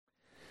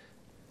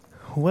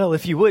Well,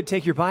 if you would,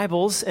 take your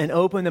Bibles and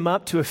open them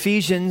up to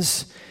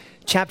Ephesians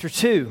chapter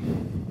 2.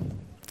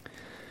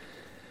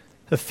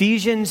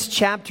 Ephesians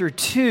chapter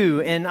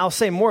 2, and I'll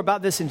say more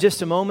about this in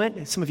just a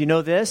moment. Some of you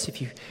know this.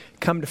 If you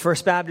come to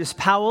First Baptist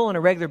Powell on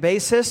a regular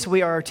basis,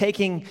 we are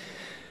taking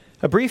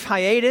a brief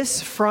hiatus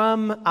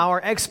from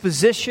our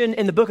exposition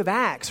in the book of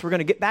Acts. We're going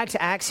to get back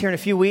to Acts here in a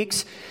few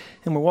weeks,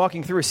 and we're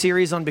walking through a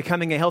series on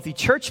becoming a healthy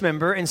church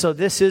member, and so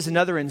this is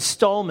another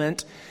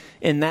installment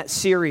in that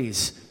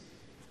series.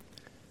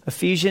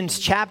 Ephesians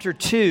chapter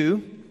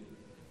 2,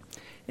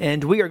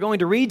 and we are going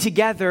to read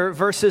together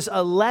verses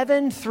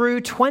 11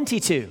 through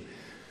 22.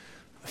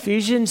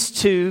 Ephesians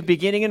 2,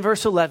 beginning in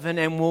verse 11,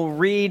 and we'll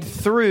read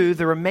through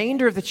the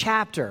remainder of the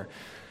chapter,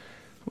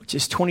 which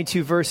is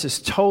 22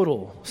 verses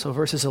total, so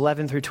verses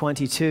 11 through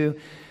 22.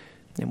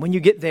 And when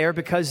you get there,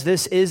 because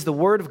this is the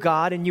Word of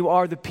God and you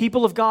are the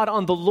people of God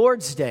on the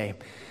Lord's Day,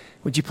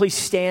 would you please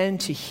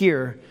stand to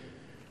hear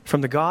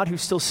from the God who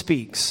still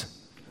speaks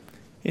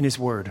in His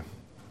Word.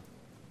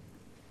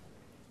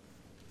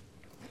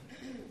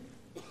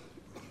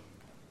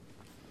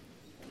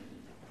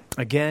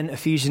 Again,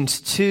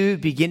 Ephesians 2,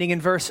 beginning in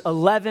verse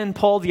 11,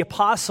 Paul the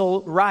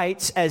Apostle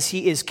writes, as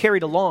he is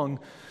carried along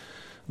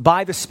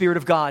by the Spirit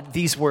of God,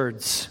 these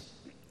words.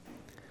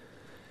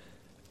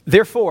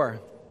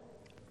 Therefore,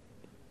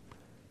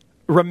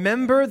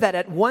 remember that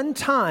at one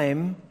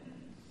time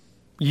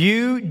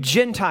you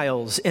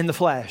Gentiles in the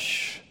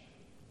flesh,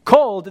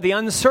 called the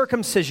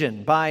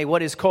uncircumcision by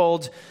what is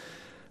called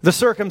the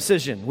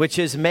circumcision, which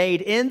is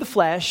made in the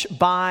flesh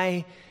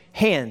by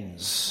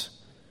hands.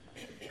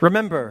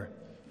 Remember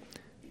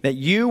that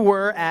you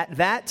were at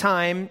that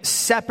time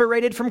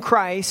separated from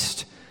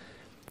Christ,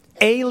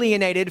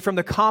 alienated from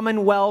the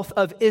commonwealth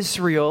of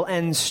Israel,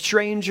 and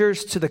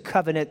strangers to the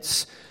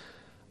covenants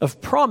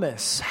of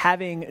promise,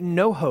 having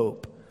no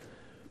hope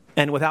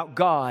and without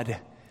God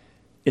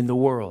in the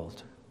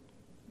world.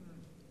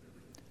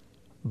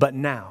 But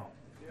now,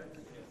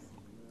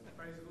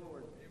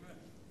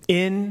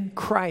 in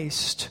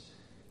Christ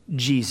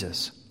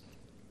Jesus,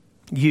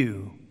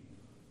 you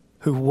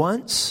who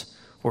once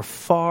were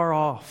far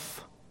off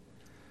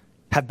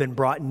have been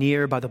brought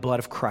near by the blood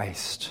of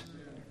Christ.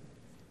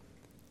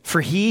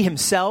 For He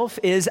Himself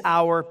is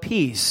our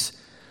peace,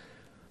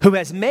 who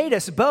has made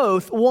us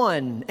both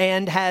one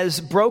and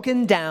has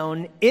broken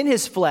down in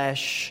His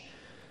flesh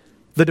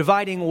the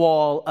dividing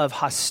wall of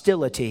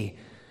hostility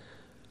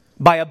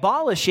by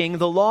abolishing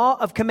the law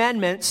of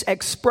commandments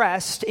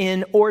expressed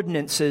in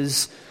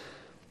ordinances,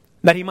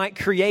 that He might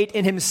create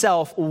in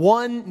Himself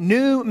one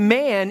new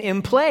man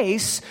in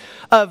place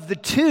of the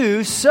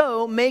two,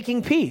 so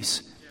making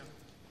peace,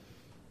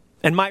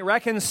 and might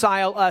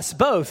reconcile us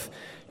both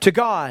to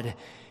God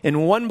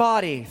in one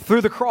body through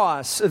the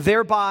cross,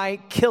 thereby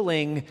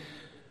killing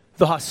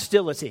the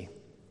hostility.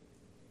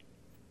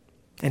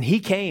 And He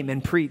came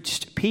and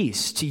preached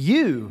peace to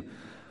you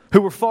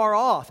who were far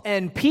off,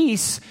 and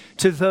peace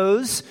to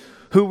those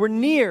who were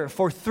near.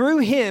 For through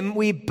Him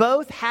we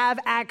both have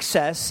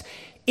access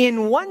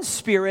in one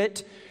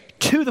Spirit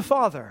to the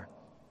Father.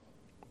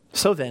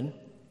 So then,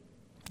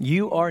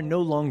 you are no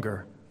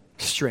longer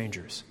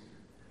strangers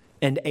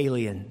and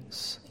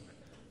aliens,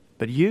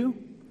 but you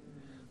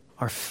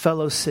are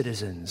fellow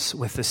citizens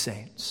with the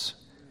saints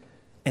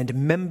and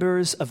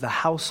members of the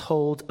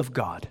household of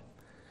God,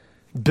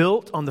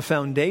 built on the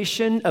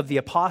foundation of the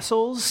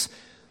apostles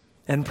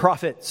and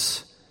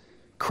prophets,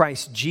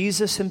 Christ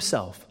Jesus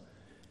Himself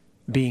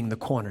being the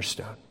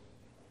cornerstone,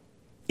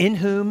 in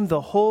whom the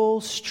whole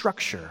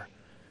structure,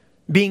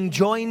 being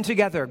joined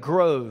together,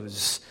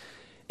 grows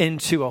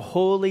into a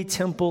holy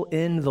temple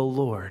in the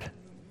Lord.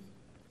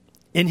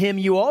 In Him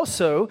you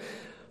also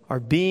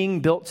are being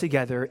built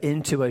together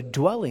into a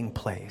dwelling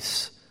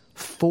place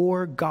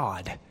for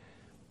God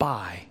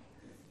by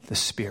the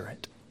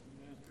Spirit.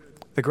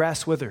 The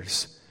grass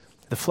withers,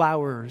 the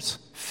flowers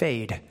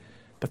fade,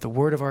 but the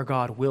word of our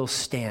God will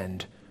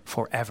stand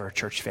forever,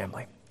 church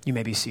family. You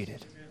may be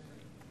seated.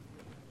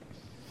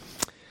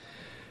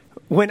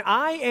 When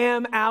I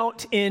am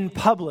out in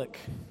public,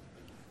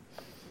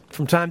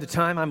 from time to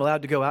time I'm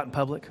allowed to go out in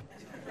public,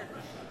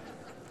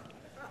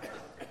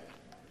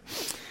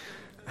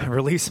 I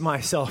release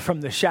myself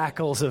from the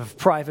shackles of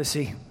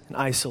privacy and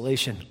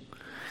isolation.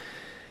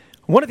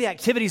 One of the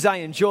activities I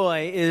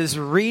enjoy is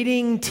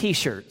reading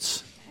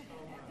T-shirts.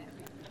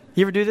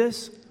 You ever do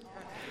this?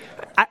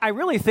 I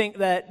really think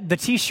that the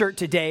T-shirt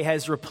today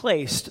has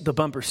replaced the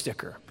bumper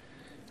sticker.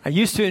 I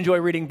used to enjoy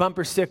reading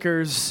bumper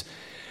stickers.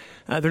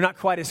 They're not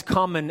quite as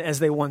common as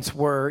they once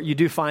were. You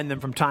do find them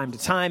from time to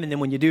time, and then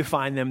when you do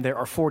find them, there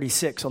are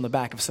 46 on the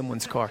back of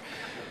someone's car.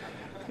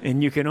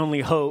 And you can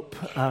only hope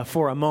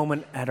for a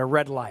moment at a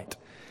red light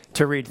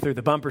to read through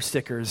the bumper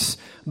stickers.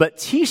 But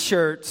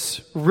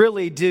T-shirts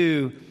really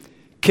do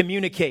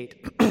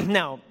communicate.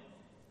 Now,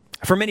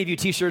 for many of you,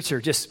 T-shirts are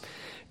just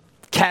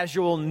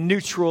casual,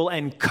 neutral,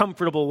 and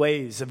comfortable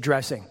ways of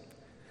dressing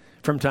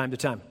from time to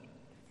time.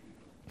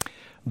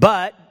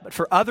 But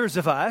for others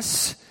of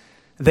us,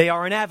 they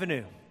are an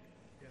avenue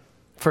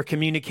for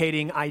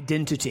communicating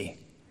identity,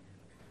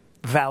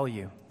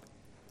 value,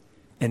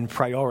 and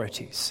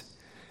priorities.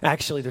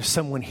 Actually, there's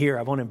someone here,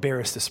 I won't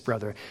embarrass this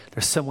brother,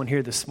 there's someone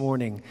here this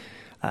morning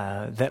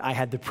that I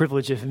had the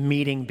privilege of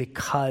meeting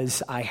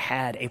because I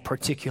had a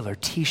particular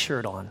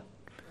t-shirt on.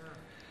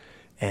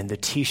 And the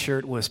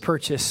t-shirt was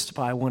purchased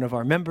by one of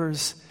our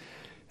members.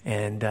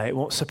 And it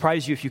won't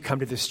surprise you if you come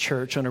to this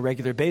church on a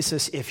regular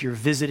basis. If you're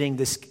visiting,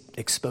 this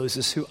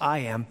exposes who I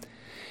am.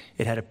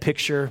 It had a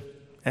picture,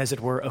 as it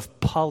were,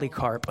 of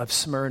Polycarp of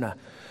Smyrna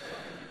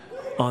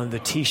on the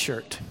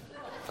t-shirt.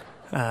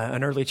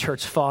 An early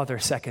church father,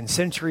 2nd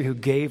century, who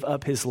gave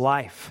up his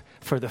life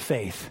for the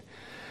faith.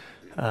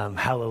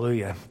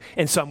 Hallelujah.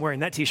 And so I'm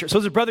wearing that t-shirt. So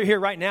there's a brother here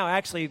right now,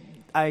 actually,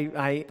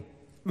 I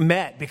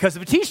met because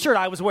of a t-shirt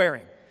I was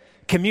wearing.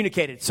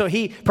 Communicated. So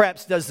he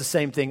perhaps does the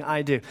same thing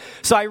I do.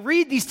 So I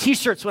read these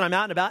t-shirts when I'm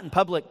out and about in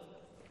public.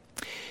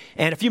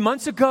 And a few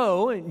months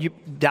ago, and you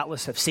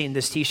doubtless have seen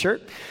this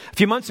t-shirt, a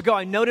few months ago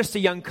I noticed a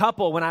young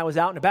couple when I was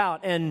out and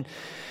about, and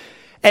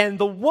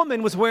the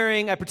woman was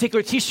wearing a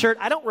particular t-shirt.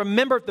 I don't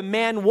remember if the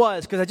man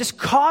was, because I just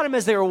caught him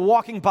as they were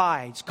walking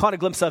by. Just caught a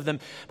glimpse of them.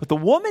 But the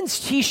woman's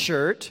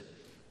t-shirt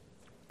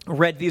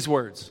read these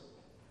words: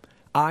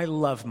 "I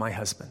love my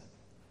husband."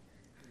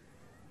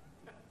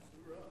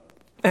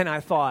 And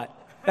I thought,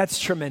 that's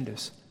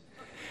tremendous.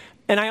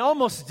 And I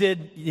almost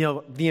did,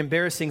 the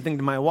embarrassing thing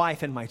to my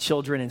wife and my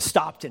children and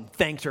stopped and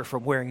thanked her for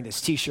wearing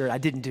this t-shirt. I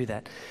didn't do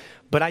that.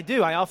 But I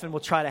do. I often will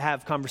try to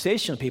have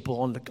conversation with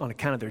people on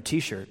account of their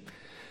t-shirt.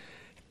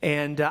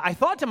 And I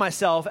thought to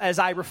myself as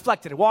I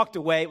reflected, I walked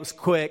away, it was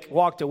quick,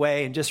 walked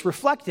away and just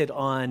reflected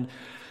on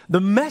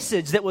the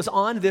message that was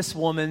on this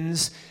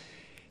woman's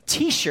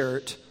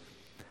t-shirt: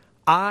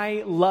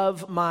 "I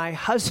love my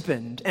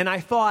husband." And I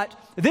thought,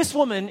 this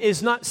woman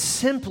is not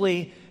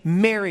simply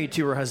married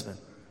to her husband,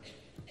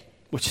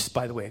 which is,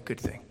 by the way, a good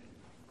thing.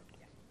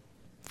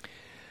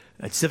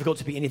 It's difficult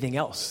to be anything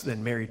else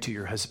than married to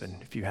your husband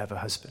if you have a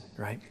husband,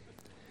 right?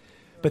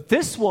 But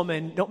this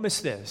woman, don't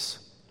miss this,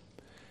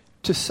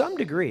 to some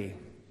degree,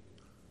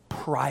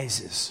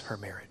 prizes her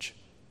marriage,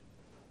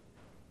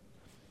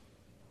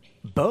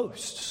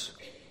 boasts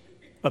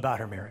about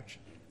her marriage,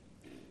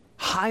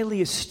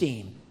 highly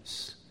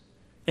esteems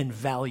and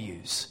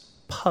values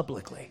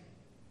publicly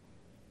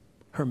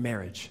her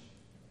marriage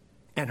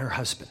and her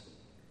husband.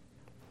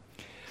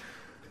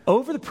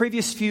 Over the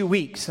previous few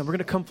weeks, and we're going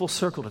to come full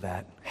circle to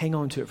that, hang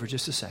on to it for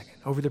just a second.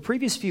 Over the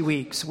previous few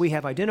weeks, we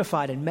have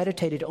identified and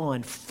meditated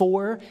on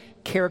 4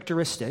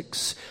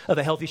 characteristics of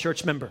a healthy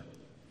church member.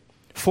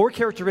 4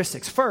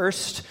 characteristics.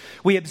 First,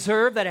 we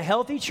observe that a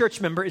healthy church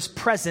member is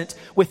present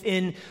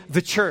within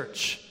the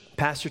church.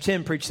 Pastor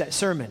Tim preached that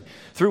sermon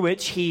through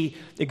which he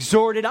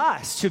exhorted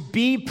us to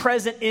be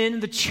present in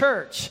the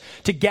church,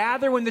 to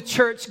gather when the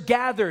church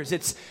gathers.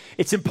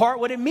 It's in part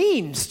what it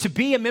means to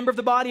be a member of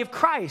the body of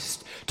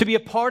Christ, to be a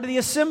part of the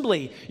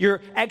assembly.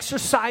 You're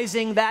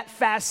exercising that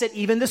facet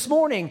even this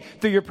morning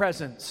through your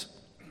presence.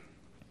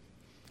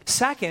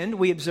 Second,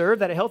 we observe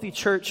that a healthy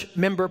church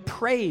member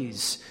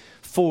prays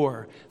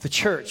for the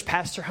church.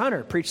 Pastor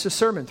Hunter preached a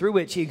sermon through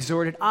which he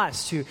exhorted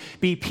us to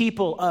be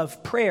people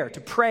of prayer,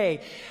 to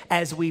pray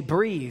as we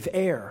breathe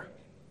air,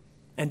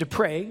 and to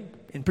pray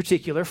in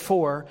particular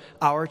for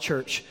our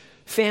church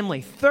family.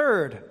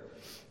 Third,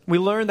 we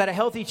learned that a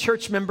healthy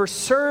church member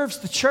serves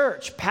the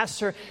church.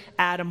 Pastor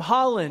Adam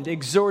Holland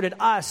exhorted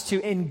us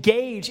to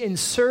engage in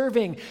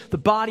serving the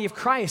body of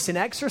Christ and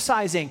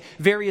exercising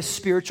various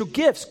spiritual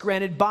gifts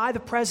granted by the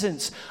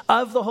presence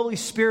of the Holy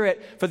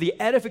Spirit for the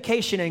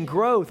edification and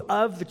growth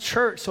of the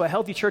church. So a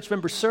healthy church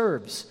member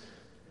serves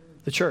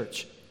the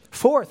church.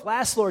 Fourth,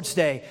 last Lord's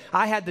Day,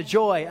 I had the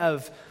joy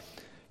of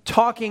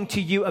talking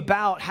to you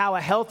about how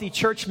a healthy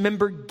church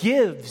member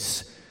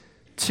gives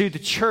to the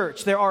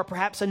church. There are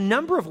perhaps a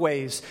number of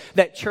ways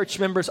that church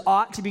members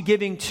ought to be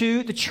giving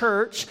to the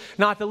church,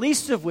 not the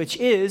least of which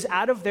is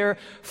out of their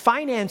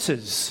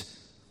finances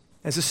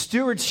as a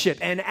stewardship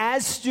and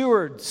as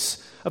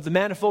stewards of the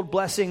manifold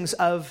blessings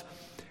of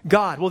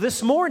God. Well,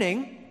 this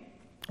morning,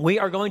 we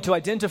are going to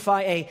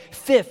identify a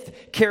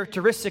 5th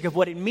characteristic of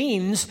what it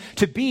means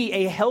to be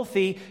a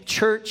healthy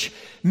church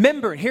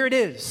member. And here it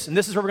is. And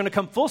this is where we're going to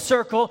come full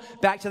circle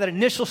back to that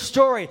initial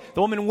story.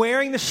 The woman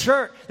wearing the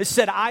shirt that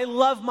said, "I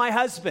love my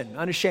husband,"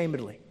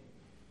 unashamedly,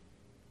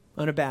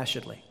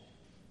 unabashedly.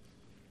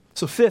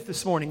 So 5th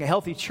this morning, a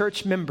healthy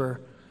church member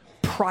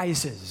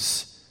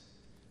prizes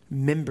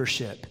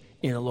membership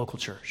in a local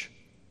church.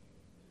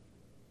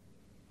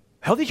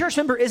 A healthy church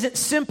member isn't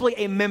simply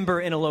a member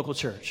in a local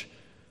church.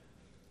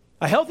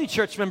 A healthy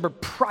church member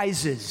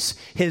prizes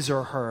his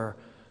or her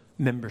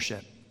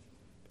membership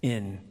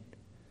in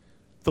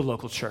the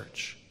local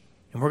church.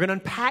 And we're going to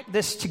unpack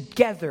this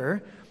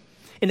together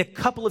in a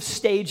couple of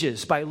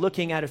stages by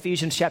looking at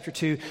Ephesians chapter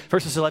 2,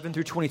 verses 11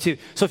 through 22.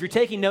 So if you're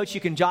taking notes,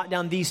 you can jot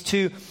down these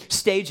 2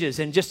 stages.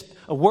 And just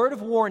a word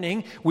of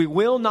warning, we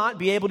will not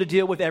be able to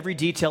deal with every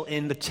detail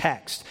in the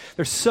text.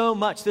 There's so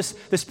much.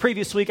 This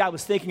previous week I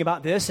was thinking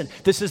about this, and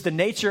this is the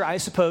nature, I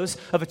suppose,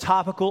 of a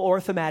topical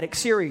or thematic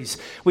series.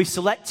 We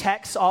select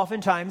texts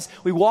oftentimes,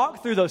 we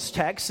walk through those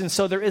texts, and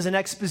so there is an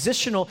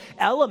expositional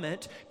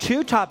element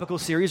to topical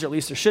series, or at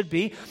least there should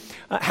be.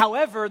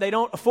 However, they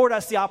don't afford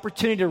us the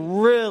opportunity to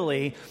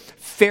really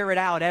ferret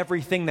out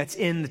everything that's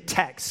in the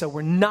text. So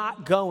we're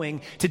not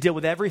going to deal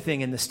with everything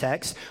in this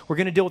text. We're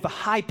going to deal with the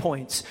high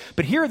points.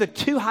 But here are the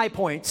 2 high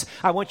points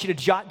I want you to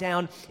jot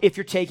down if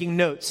you're taking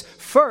notes.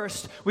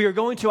 First, we are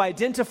going to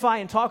identify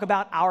and talk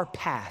about our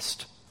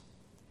past.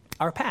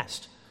 Our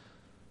past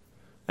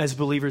as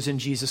believers in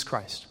Jesus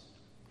Christ.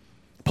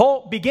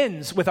 Paul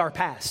begins with our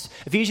past.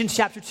 Ephesians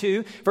chapter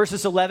 2,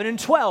 verses 11 and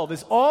 12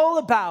 is all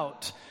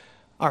about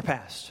our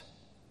past.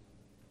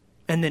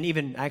 And then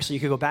even, actually, you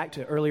could go back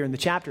to earlier in the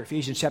chapter,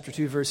 Ephesians chapter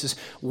 2, verses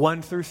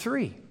 1 through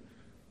 3,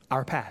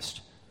 our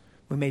past.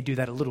 We may do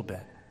that a little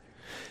bit.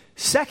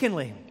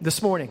 Secondly,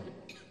 this morning,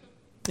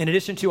 in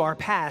addition to our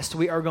past,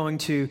 we are going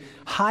to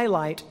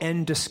highlight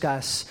and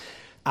discuss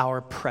our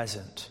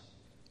present.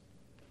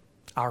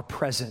 Our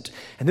present.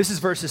 And this is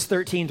verses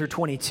 13 through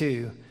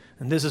 22,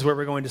 and this is where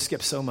we're going to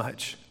skip so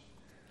much.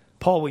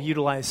 Paul will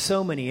utilize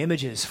so many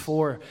images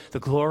for the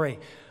glory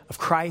of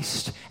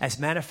Christ as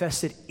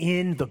manifested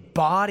in the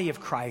body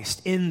of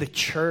Christ, in the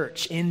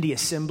church, in the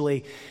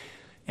assembly.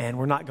 And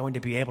we're not going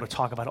to be able to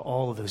talk about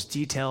all of those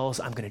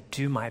details. I'm going to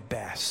do my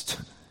best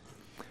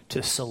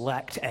to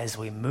select as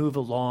we move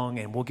along,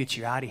 and we'll get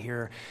you out of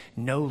here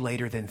no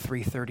later than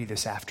 3:30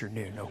 this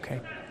afternoon,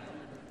 okay?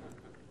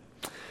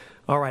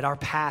 All right, our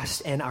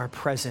past and our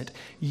present.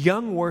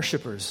 Young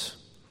worshipers.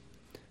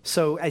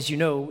 So as you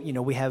know,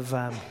 we have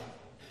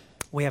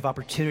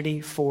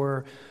opportunity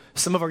for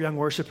some of our young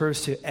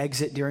worshipers to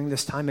exit during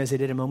this time, as they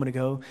did a moment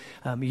ago.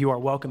 You are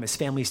welcome as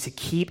families to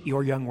keep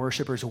your young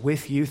worshipers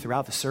with you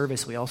throughout the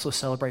service. We also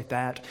celebrate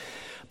that.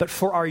 But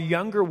for our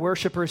younger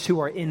worshipers who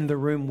are in the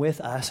room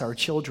with us, our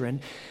children,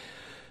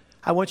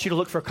 I want you to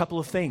look for a couple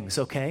of things,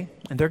 okay?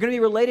 And they're going to be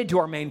related to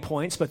our main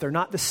points, but they're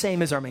not the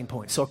same as our main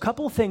points. So a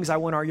couple of things I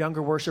want our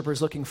younger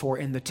worshipers looking for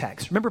in the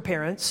text. Remember,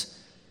 parents,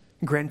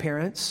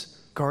 grandparents,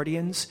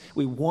 guardians,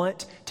 we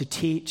want to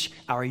teach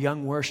our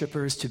young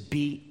worshipers to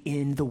be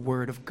in the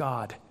Word of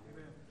God.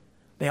 Amen.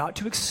 They ought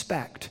to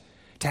expect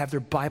to have their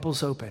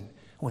Bibles open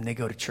when they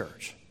go to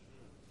church.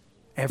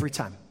 Every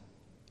time.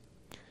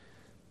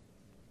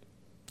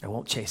 I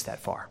won't chase that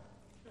far.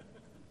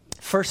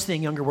 First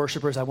thing, younger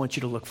worshipers, I want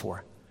you to look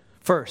for.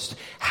 First,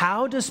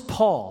 how does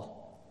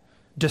Paul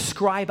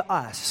describe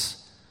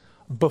us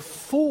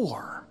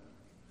before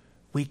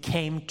we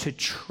came to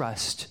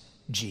trust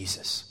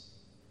Jesus?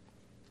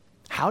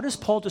 How does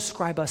Paul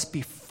describe us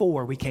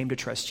before we came to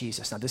trust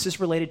Jesus? Now, this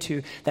is related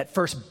to that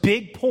first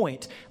big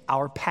point,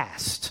 our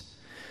past.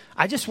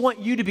 I just want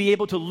you to be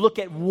able to look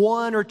at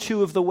one or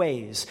two of the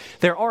ways.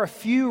 There are a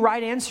few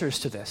right answers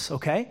to this,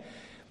 okay?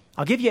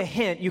 I'll give you a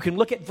hint. You can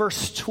look at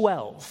verse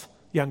 12,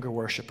 younger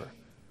worshiper,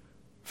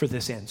 for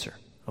this answer,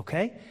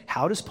 okay?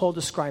 How does Paul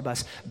describe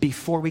us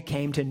before we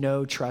came to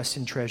know, trust,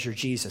 and treasure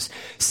Jesus?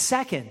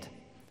 Second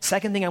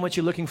thing I want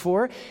you looking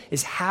for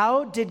is,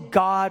 how did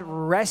God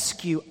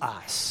rescue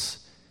us?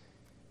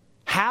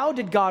 How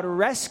did God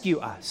rescue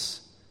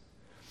us?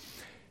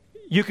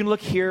 You can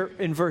look here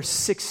in verse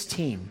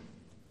 16.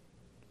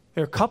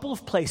 There are a couple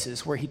of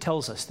places where he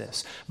tells us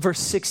this. Verse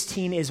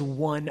 16 is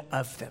one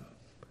of them.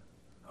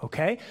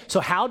 Okay? So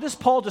how does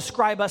Paul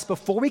describe us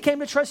before we came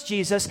to trust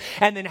Jesus?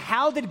 And then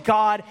how did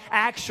God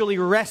actually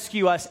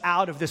rescue us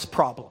out of this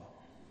problem?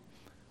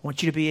 I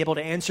want you to be able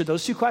to answer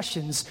those 2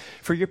 questions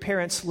for your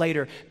parents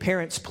later.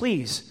 Parents,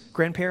 please,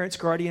 grandparents,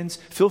 guardians,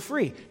 feel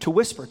free to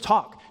whisper,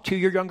 talk to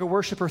your younger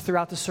worshiper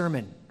throughout the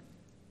sermon.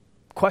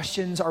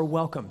 Questions are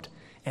welcomed,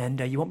 and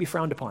you won't be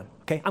frowned upon.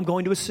 Okay? I'm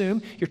going to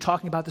assume you're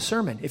talking about the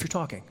sermon if you're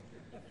talking.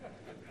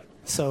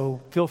 So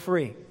feel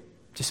free.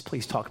 Just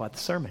please talk about the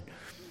sermon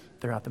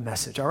throughout the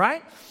message, all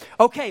right?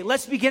 Okay,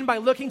 let's begin by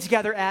looking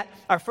together at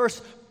our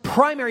first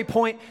primary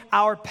point,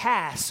 our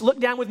past. Look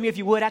down with me, if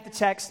you would, at the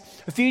text,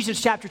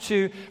 Ephesians chapter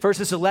 2,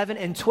 verses 11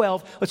 and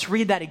 12. Let's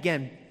read that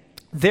again.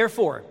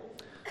 Therefore,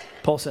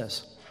 Paul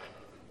says,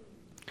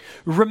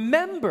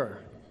 remember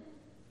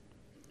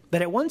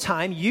that at one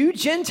time you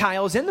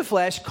Gentiles in the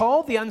flesh,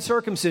 called the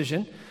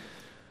uncircumcision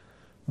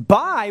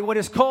by what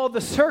is called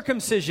the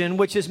circumcision,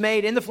 which is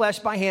made in the flesh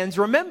by hands.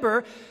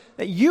 Remember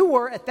that you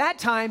were at that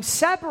time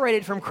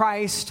separated from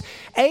Christ,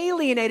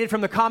 alienated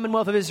from the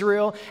commonwealth of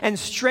Israel, and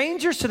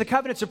strangers to the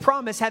covenants of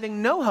promise,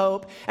 having no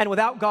hope and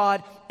without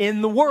God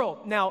in the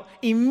world. Now,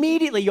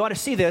 immediately you ought to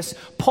see this.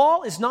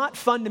 Paul is not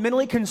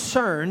fundamentally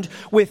concerned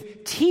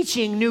with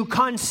teaching new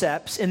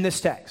concepts in this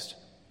text.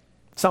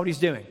 That's not what he's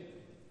doing.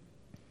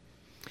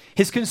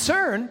 His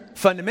concern,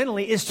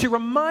 fundamentally, is to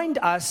remind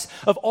us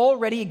of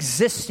already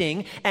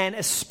existing and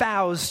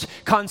espoused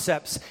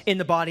concepts in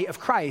the body of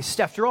Christ.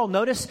 After all,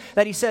 notice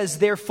that he says,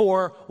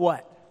 therefore,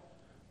 what?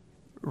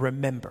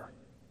 Remember.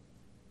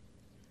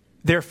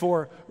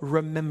 Therefore,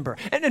 remember.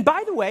 And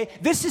by the way,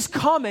 this is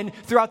common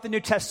throughout the New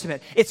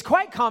Testament. It's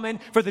quite common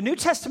for the New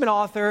Testament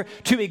author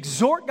to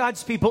exhort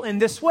God's people in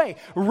this way.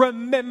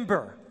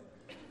 Remember.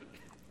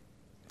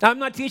 I'm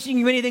not teaching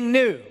you anything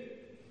new.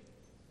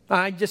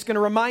 I'm just going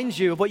to remind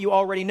you of what you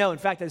already know. In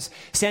fact, as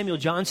Samuel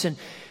Johnson,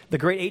 the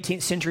great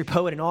 18th century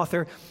poet and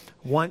author,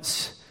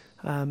 once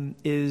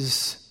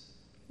is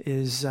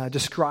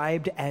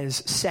described as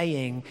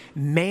saying,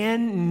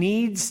 man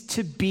needs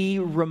to be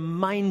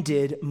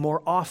reminded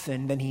more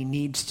often than he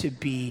needs to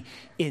be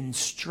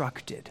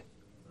instructed.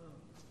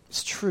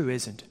 It's true,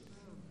 isn't it?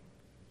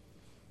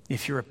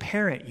 If you're a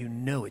parent, you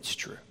know it's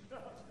true.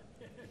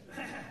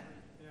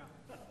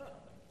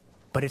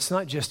 But it's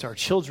not just our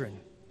children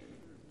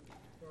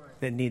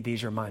that need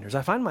these reminders.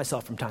 I find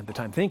myself from time to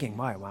time thinking,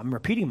 wow, I'm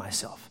repeating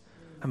myself.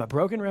 I'm a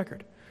broken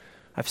record.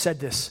 I've said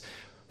this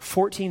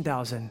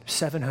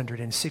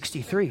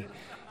 14,763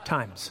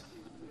 times.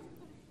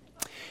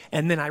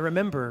 And then I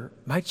remember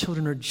my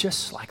children are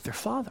just like their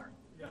father.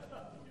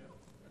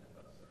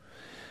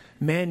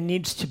 Man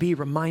needs to be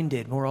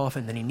reminded more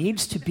often than he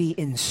needs to be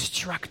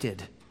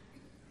instructed.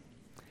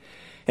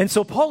 And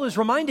so Paul is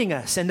reminding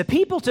us, and the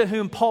people to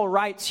whom Paul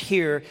writes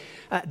here,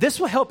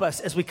 this will help us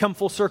as we come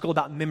full circle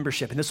about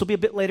membership. And this will be a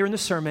bit later in the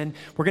sermon.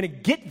 We're going to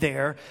get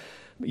there.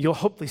 You'll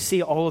hopefully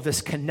see all of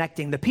this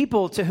connecting. The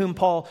people to whom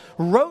Paul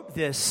wrote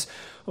this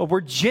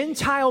were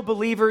Gentile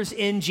believers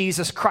in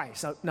Jesus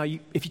Christ. Now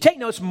if you take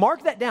notes,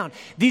 mark that down.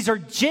 These are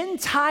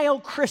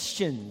Gentile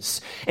Christians.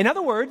 In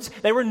other words,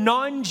 they were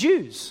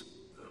non-Jews,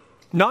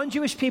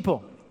 non-Jewish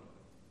people.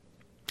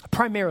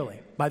 Primarily,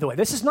 by the way.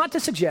 This is not to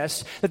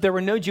suggest that there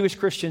were no Jewish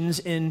Christians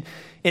in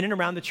and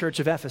around the church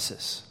of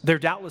Ephesus. There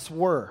doubtless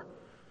were.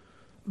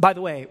 By the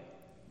way,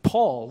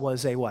 Paul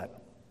was a what?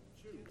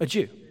 A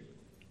Jew.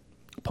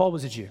 Paul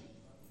was a Jew,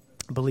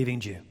 a believing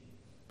Jew.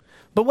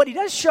 But what he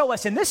does show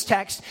us in this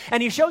text,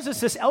 and he shows us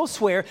this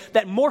elsewhere,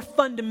 that more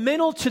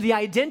fundamental to the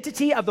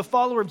identity of the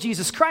follower of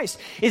Jesus Christ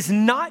is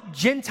not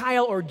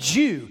Gentile or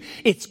Jew,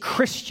 it's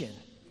Christian.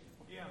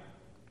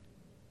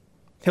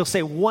 He'll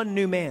say one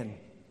new man.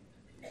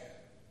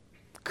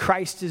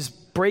 Christ is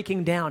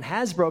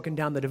has broken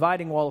down the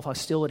dividing wall of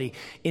hostility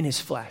in his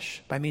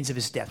flesh by means of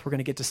his death. We're going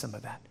to get to some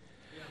of that.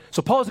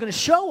 So Paul is going to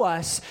show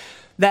us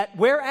that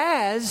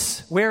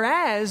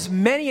whereas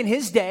many in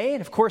his day,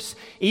 and of course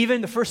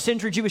even the first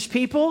century Jewish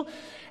people,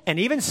 and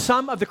even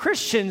some of the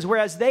Christians,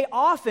 whereas they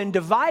often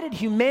divided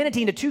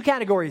humanity into two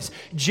categories,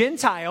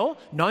 Gentile,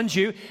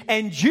 non-Jew,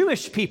 and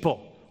Jewish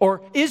people,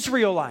 or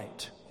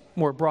Israelite,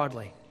 more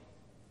broadly.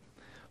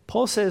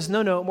 Paul says,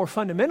 no, more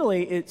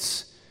fundamentally,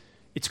 it's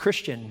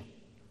Christian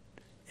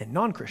and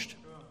non-Christian.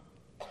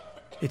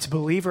 It's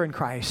believer in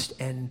Christ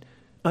and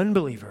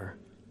unbeliever,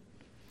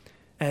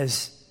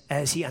 as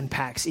he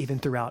unpacks even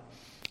throughout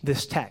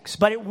this text.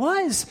 But it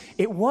was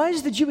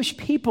the Jewish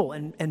people,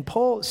 and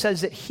Paul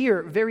says it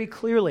here very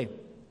clearly.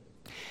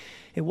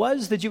 It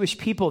was the Jewish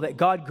people that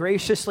God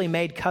graciously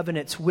made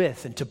covenants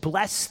with, and to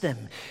bless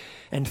them,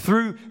 and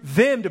through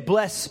them to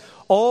bless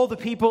all the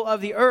people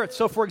of the earth.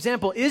 So, for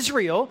example,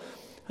 Israel,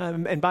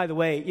 and by the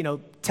way,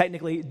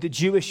 technically the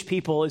Jewish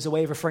people is a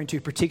way of referring to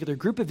a particular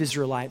group of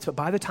Israelites, but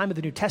by the time of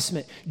the New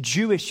Testament,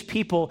 Jewish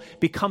people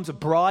becomes a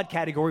broad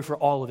category for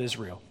all of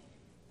Israel.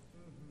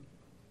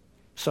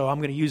 So I'm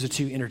going to use the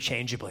two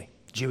interchangeably.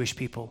 Jewish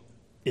people,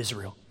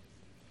 Israel.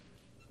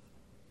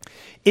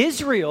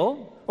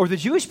 Israel, or the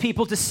Jewish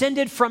people,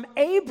 descended from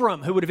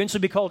Abram, who would eventually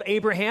be called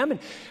Abraham, and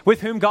with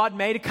whom God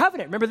made a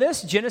covenant. Remember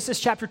this? Genesis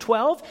chapter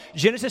 12,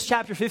 Genesis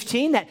chapter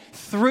 15, that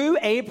through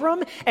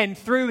Abram and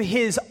through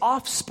his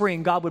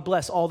offspring, God would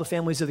bless all the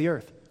families of the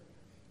earth.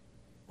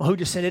 Well, who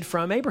descended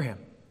from Abraham?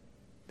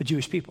 The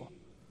Jewish people,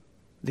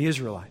 the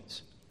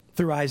Israelites,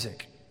 through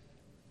Isaac,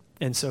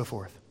 and so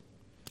forth.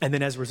 And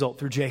then as a result,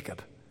 through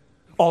Jacob,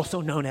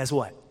 also known as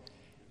what?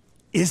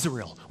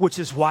 Israel, which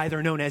is why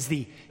they're known as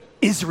the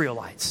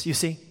Israelites, you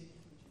see?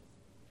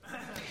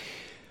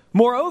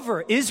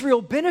 Moreover,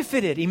 Israel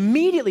benefited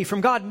immediately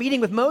from God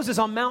meeting with Moses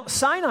on Mount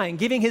Sinai and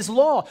giving his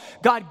law.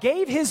 God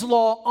gave his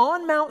law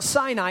on Mount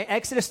Sinai,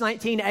 Exodus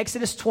 19,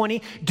 Exodus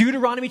 20,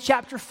 Deuteronomy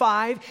chapter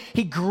 5.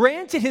 He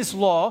granted his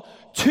law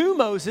to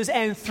Moses,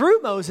 and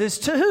through Moses,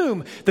 to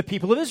whom? The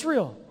people of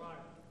Israel,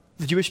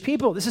 the Jewish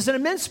people. This is an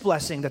immense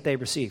blessing that they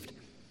received.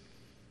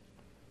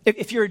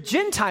 If you're a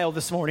Gentile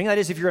this morning, that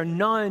is, if you're a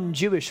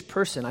non-Jewish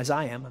person, as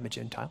I am, I'm a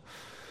Gentile,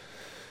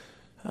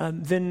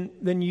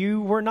 then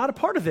you were not a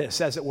part of this,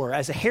 as it were,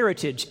 as a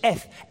heritage,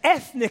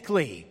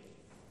 ethnically.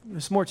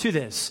 There's more to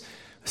this.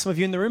 Some of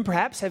you in the room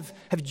perhaps have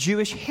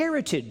Jewish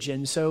heritage,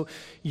 and so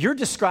you're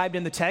described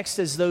in the text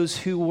as those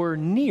who were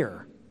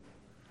near.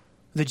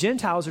 The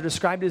Gentiles are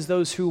described as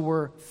those who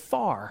were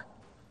far.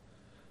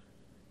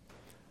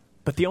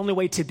 But the only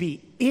way to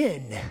be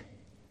in,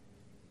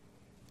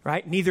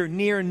 right? Neither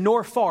near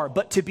nor far,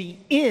 but to be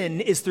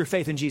in is through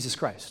faith in Jesus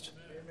Christ.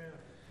 Amen.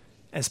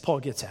 As Paul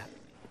gets at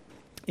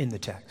in the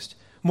text.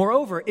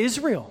 Moreover,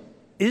 Israel,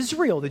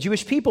 the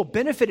Jewish people,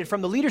 benefited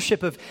from the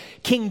leadership of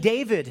King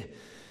David,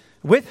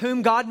 with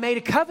whom God made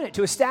a covenant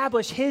to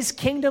establish his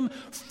kingdom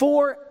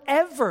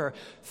forever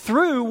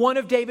through one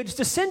of David's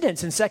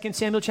descendants in 2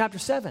 Samuel chapter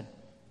 7.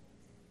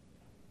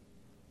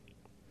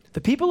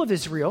 The people of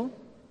Israel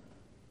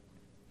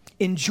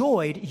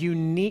enjoyed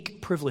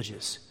unique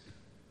privileges.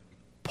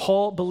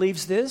 Paul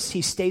believes this.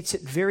 He states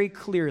it very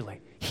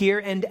clearly here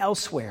and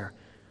elsewhere.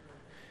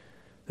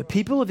 The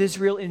people of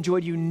Israel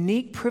enjoyed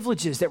unique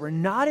privileges that were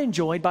not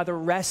enjoyed by the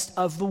rest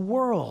of the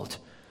world.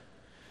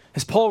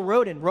 As Paul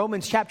wrote in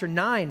Romans chapter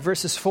 9,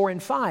 verses 4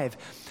 and 5,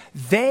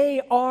 they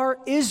are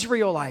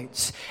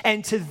Israelites,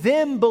 and to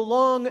them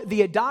belong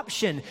the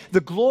adoption,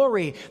 the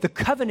glory, the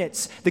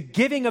covenants, the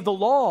giving of the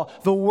law,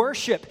 the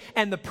worship,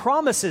 and the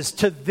promises.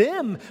 To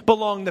them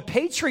belong the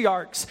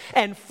patriarchs,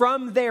 and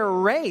from their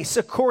race,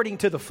 according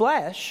to the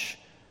flesh,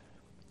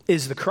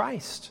 is the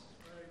Christ,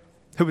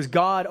 who is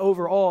God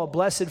over all,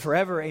 blessed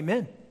forever.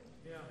 Amen.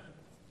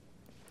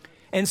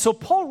 And so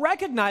Paul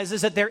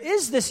recognizes that there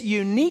is this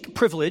unique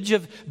privilege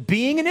of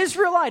being an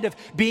Israelite, of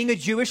being a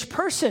Jewish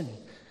person.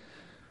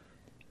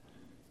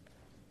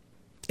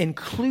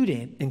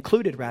 Included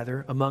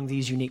among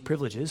these unique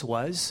privileges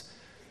was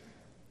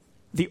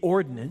the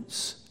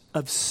ordinance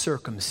of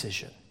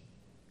circumcision.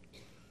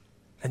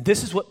 And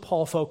this is what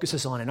Paul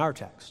focuses on in our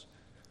text.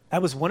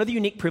 That was one of the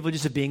unique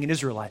privileges of being an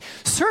Israelite.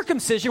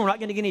 Circumcision, we're not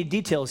going to get any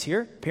details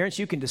here. Parents,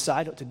 you can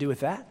decide what to do with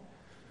that.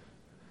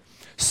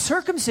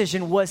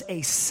 Circumcision was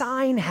a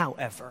sign,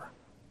 however,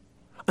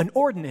 an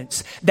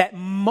ordinance that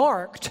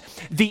marked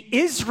the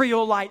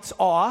Israelites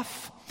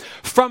off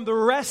from the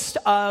rest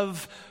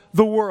of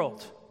the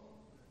world.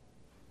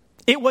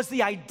 It was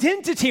the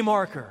identity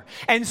marker.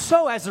 And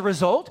so as a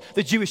result,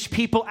 the Jewish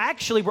people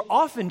actually were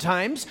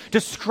oftentimes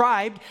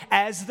described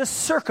as the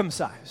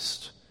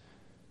circumcised.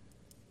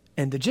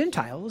 And the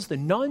Gentiles, the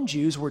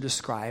non-Jews, were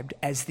described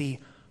as the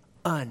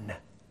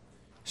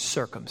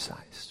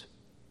uncircumcised.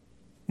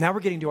 Now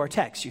we're getting to our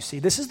text, you see.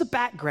 This is the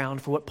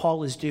background for what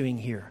Paul is doing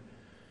here.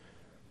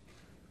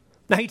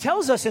 Now he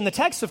tells us in the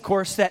text, of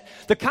course, that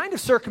the kind of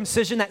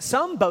circumcision that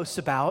some boast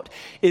about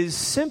is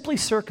simply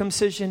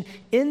circumcision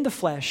in the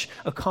flesh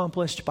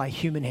accomplished by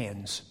human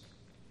hands.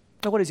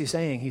 Now what is he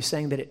saying? He's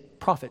saying that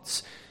it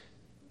profits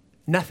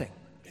nothing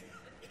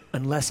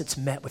unless it's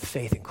met with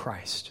faith in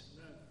Christ.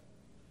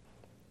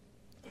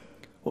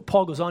 What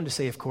Paul goes on to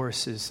say, of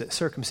course, is that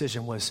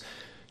circumcision was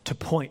to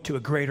point to a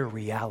greater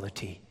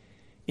reality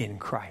in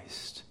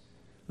Christ,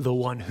 the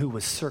one who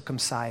was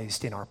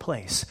circumcised in our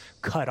place,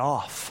 cut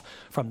off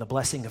from the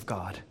blessing of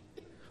God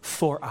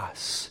for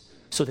us,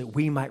 so that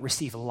we might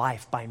receive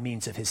life by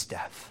means of his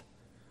death.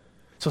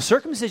 So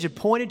circumcision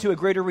pointed to a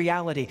greater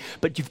reality,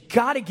 but you've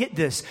got to get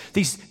this.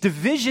 These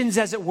divisions,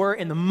 as it were,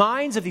 in the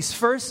minds of these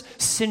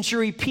first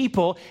century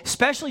people,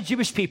 especially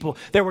Jewish people.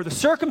 There were the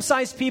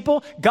circumcised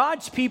people,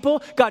 God's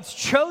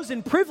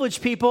chosen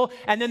privileged people,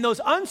 and then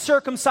those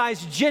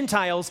uncircumcised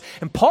Gentiles.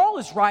 And Paul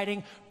is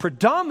writing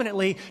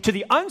predominantly to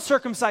the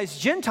uncircumcised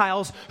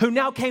Gentiles who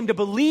now came to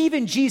believe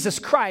in Jesus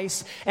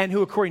Christ and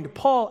who, according to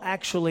Paul,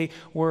 actually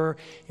were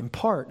in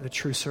part the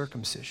true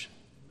circumcision,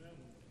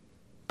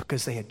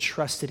 because they had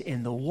trusted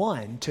in the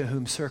one to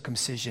whom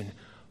circumcision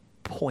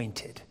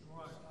pointed.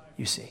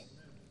 You see,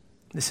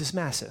 this is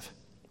massive.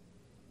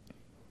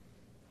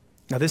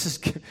 Now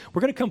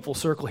we're going to come full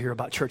circle here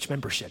about church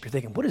membership. You're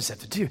thinking, what does that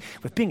have to do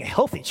with being a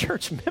healthy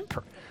church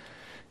member?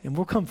 And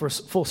we'll come for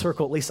full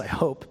circle, at least I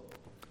hope.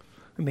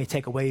 We may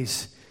take a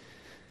ways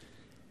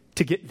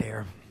to get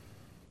there.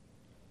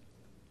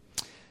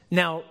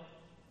 Now,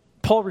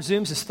 Paul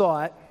resumes his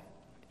thought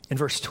in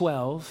verse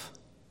 12.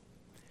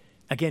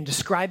 Again,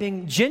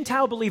 describing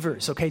Gentile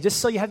believers, okay, just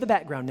so you have the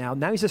background now.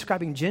 Now he's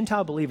describing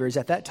Gentile believers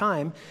at that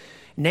time,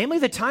 namely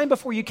the time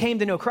before you came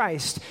to know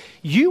Christ.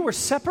 You were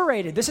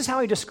separated. This is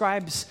how he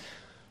describes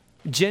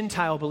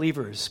Gentile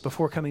believers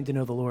before coming to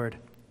know the Lord.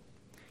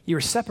 You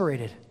were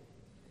separated.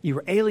 You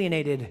were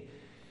alienated.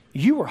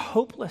 You were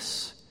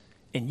hopeless.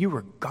 And you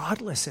were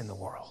godless in the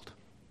world.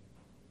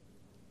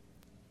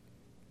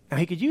 Now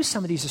he could use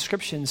some of these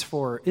descriptions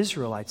for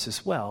Israelites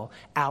as well,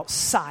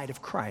 outside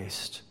of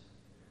Christ,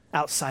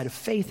 outside of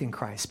faith in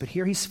Christ. But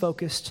here he's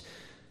focused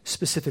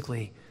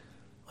specifically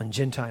on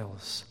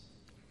Gentiles.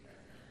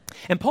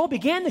 And Paul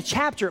began the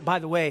chapter, by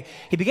the way,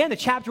 he began the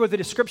chapter with a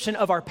description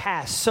of our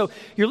past. So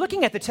you're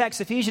looking at the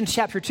text, Ephesians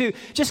chapter 2.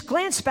 Just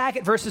glance back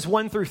at verses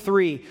 1 through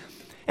 3,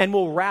 and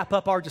we'll wrap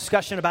up our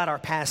discussion about our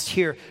past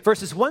here.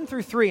 Verses 1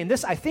 through 3, and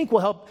this, I think, will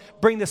help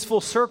bring this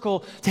full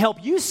circle to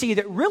help you see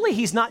that really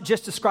he's not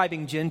just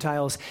describing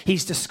Gentiles,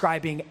 he's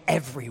describing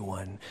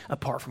everyone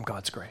apart from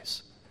God's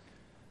grace.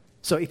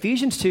 So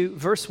Ephesians 2,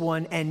 verse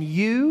 1, and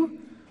you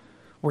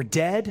were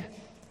dead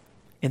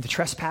in the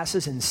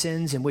trespasses and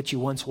sins in which you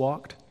once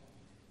walked,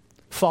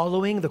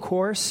 following the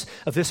course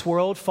of this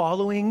world,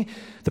 following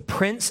the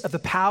prince of the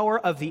power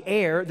of the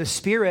air, the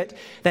spirit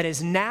that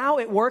is now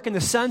at work in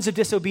the sons of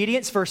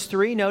disobedience. Verse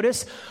 3,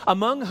 notice,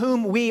 among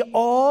whom we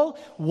all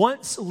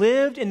once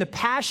lived in the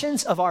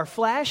passions of our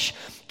flesh,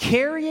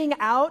 carrying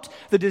out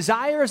the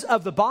desires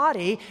of the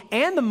body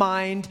and the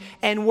mind,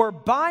 and were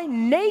by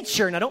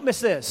nature, now don't miss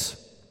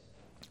this,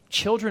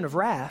 children of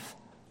wrath,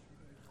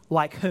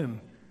 like whom?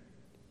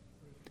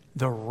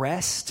 The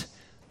rest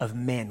of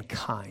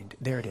mankind.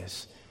 There it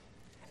is.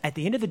 At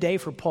the end of the day,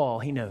 for Paul,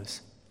 he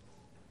knows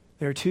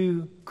there are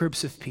two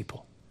groups of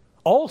people,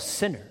 all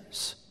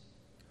sinners,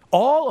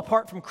 all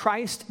apart from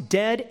Christ,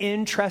 dead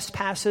in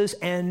trespasses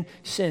and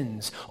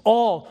sins,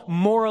 all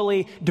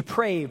morally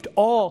depraved,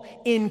 all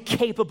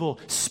incapable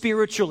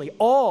spiritually,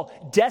 all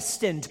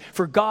destined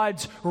for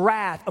God's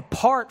wrath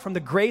apart from the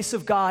grace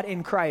of God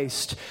in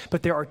Christ.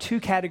 But there are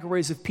two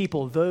categories of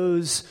people,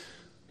 those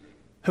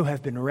who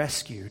have been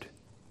rescued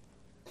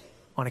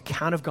on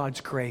account of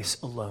God's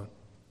grace alone,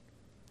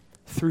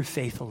 through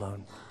faith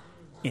alone,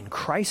 in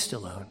Christ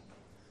alone,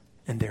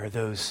 and there are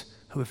those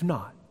who have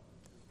not.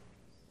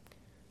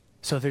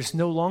 So there's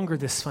no longer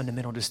this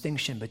fundamental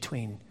distinction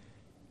between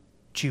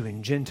Jew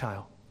and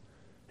Gentile.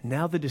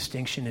 Now the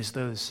distinction is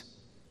those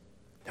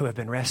who have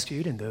been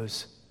rescued and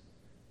those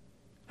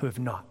who have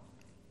not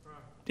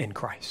in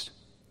Christ.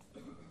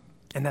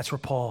 And that's where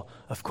Paul,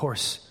 of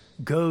course,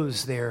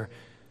 goes there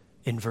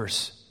in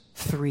verse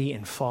 3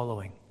 and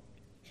following.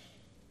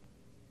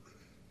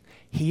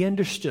 He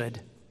understood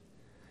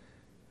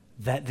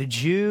that the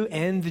Jew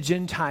and the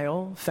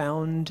Gentile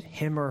found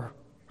him or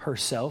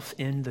herself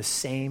in the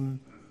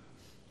same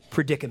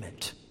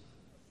predicament.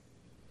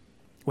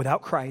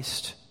 Without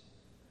Christ,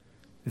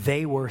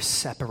 they were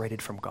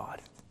separated from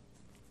God.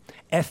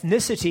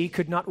 Ethnicity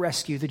could not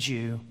rescue the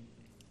Jew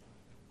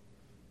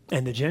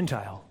and the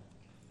Gentile.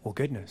 Well,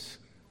 goodness.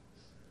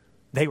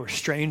 They were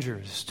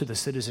strangers to the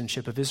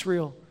citizenship of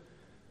Israel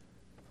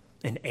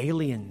and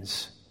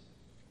aliens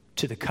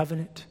to the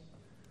covenant,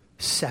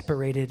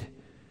 separated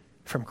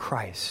from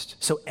Christ.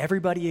 So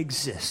everybody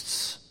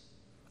exists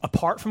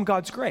apart from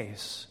God's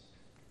grace.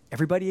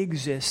 Everybody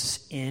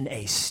exists in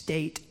a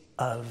state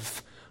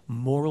of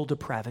moral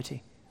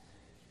depravity,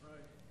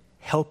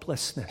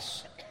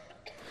 helplessness,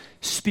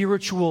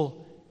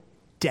 spiritual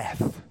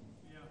death,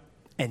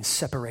 and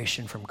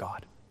separation from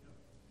God.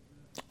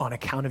 On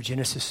account of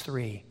Genesis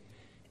 3,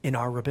 in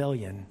our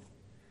rebellion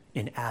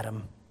in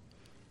Adam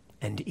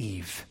and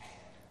Eve,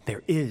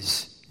 there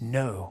is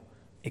no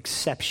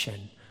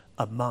exception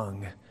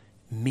among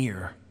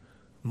mere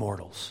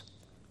mortals.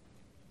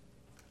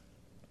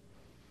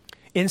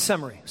 In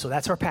summary, so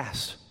that's our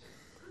past.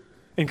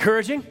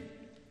 Encouraging?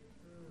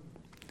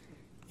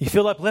 You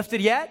feel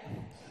uplifted yet?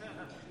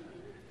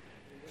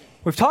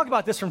 We've talked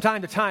about this from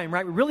time to time,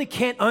 right? We really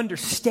can't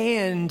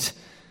understand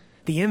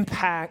the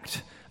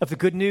impact of the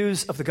good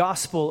news of the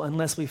gospel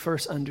unless we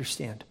first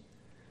understand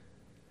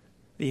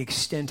the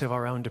extent of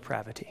our own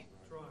depravity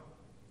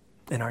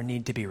and our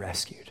need to be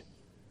rescued.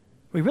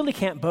 We really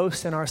can't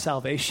boast in our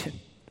salvation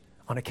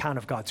on account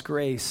of God's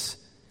grace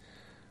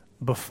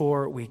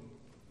before we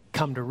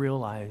come to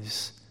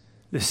realize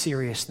the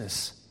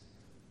seriousness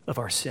of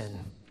our sin.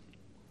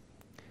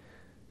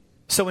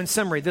 So in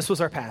summary, this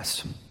was our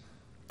past.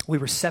 We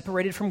were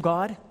separated from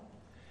God,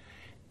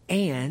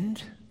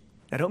 and,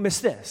 now don't miss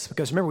this,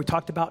 because remember we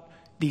talked about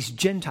these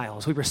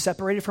Gentiles. We were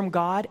separated from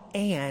God,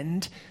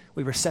 and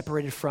we were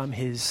separated from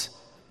his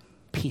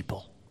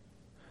people.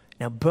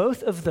 Now,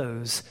 both of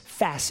those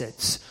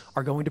facets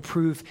are going to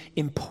prove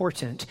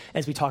important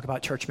as we talk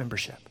about church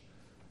membership.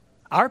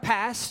 Our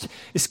past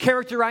is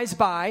characterized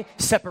by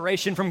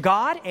separation from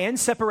God and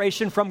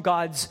separation from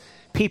God's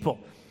people.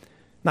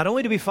 Not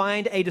only do we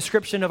find a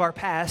description of our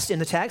past in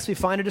the text, we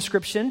find a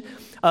description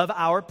of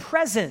our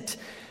present.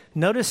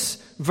 Notice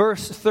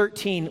verse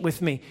 13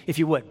 with me, if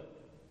you would.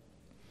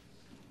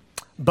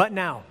 But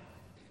now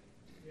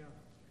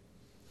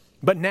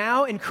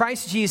in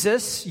Christ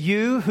Jesus,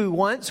 you who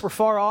once were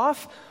far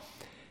off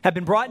have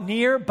been brought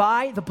near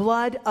by the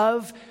blood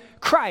of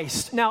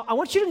Christ. Now, I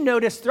want you to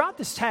notice throughout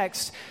this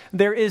text,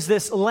 there is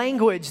this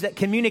language that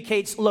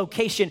communicates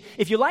location.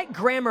 If you like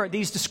grammar,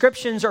 these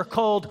descriptions are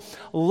called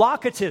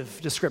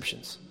locative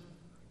descriptions.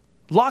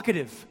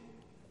 Locative.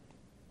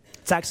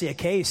 It's actually a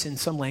case in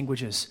some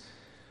languages.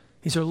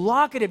 These are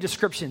locative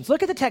descriptions.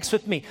 Look at the text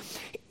with me.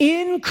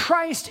 In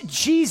Christ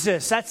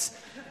Jesus, that's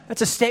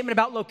a statement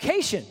about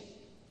location.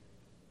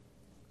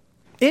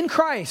 In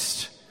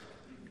Christ.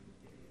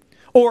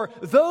 Or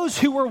those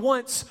who were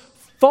once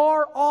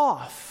far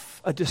off,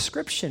 a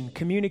description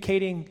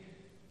communicating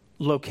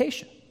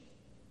location,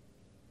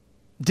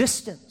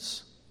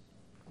 distance.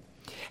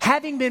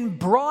 Having been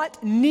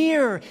brought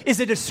near is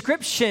a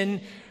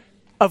description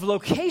of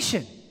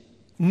location,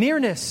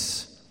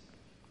 nearness.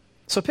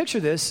 So picture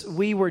this,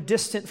 we were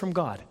distant from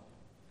God,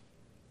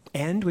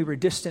 and we were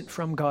distant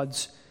from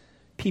God's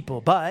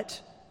people,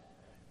 but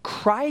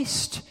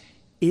Christ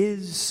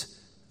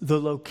is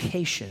the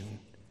location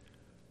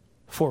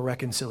for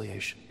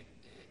reconciliation.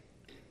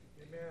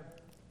 Amen.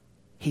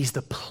 He's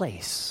the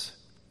place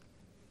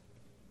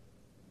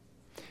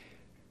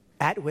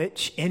at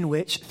which, in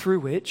which,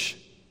 through which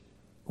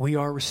we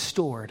are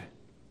restored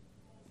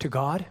to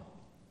God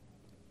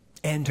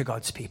and to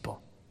God's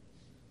people.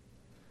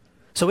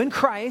 So in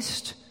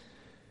Christ,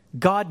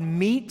 God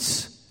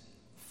meets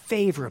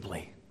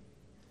favorably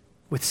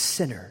with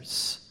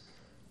sinners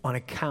on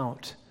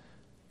account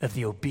of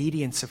the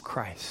obedience of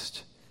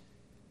Christ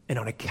and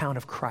on account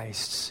of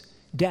Christ's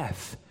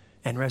death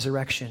and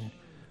resurrection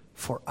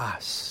for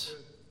us.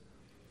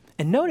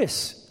 And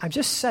notice, I've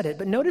just said it,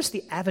 but notice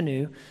the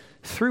avenue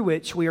through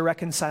which we are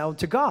reconciled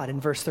to God in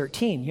verse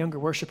 13. Younger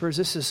worshipers,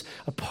 this is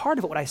a part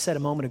of what I said a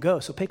moment ago,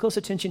 so pay close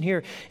attention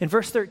here. In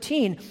verse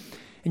 13,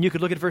 and you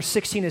could look at verse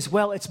 16 as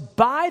well, it's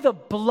by the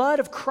blood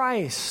of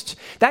Christ.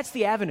 That's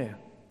the avenue.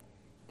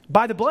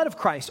 By the blood of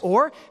Christ.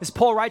 Or, as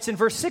Paul writes in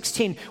verse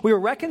 16, we were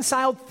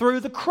reconciled through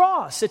the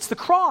cross. It's the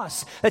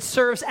cross that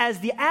serves as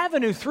the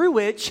avenue through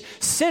which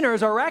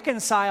sinners are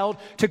reconciled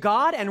to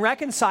God and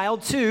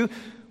reconciled to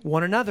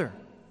one another.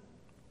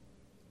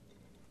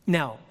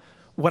 Now,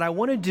 what I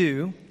want to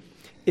do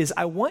is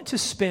I want to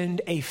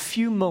spend a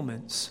few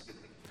moments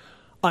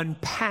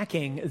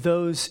unpacking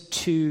those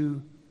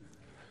two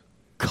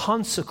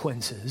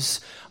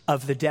consequences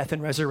of the death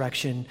and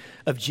resurrection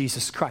of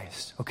Jesus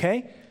Christ,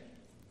 okay?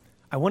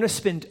 I want to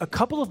spend a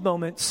couple of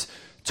moments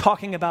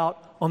talking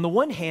about, on the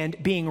one hand,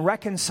 being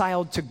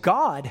reconciled to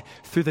God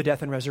through the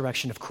death and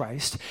resurrection of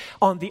Christ.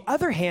 On the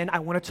other hand, I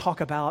want to talk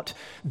about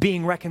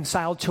being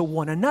reconciled to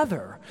one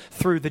another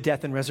through the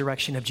death and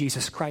resurrection of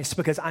Jesus Christ,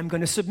 because I'm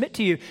going to submit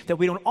to you that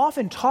we don't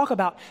often talk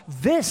about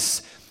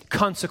this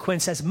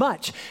consequence as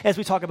much as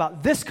we talk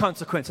about this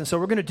consequence. And so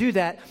we're going to do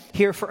that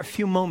here for a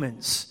few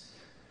moments.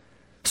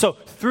 So,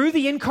 through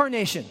the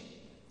incarnation,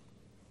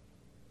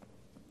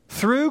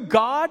 through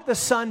God the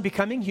Son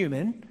becoming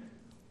human,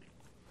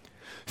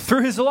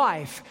 through his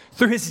life,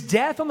 through his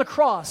death on the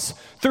cross,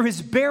 through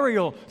his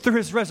burial, through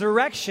his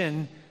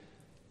resurrection,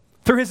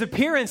 through his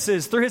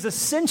appearances, through his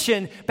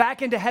ascension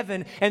back into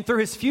heaven, and through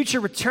his future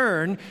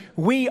return,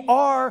 we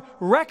are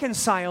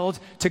reconciled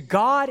to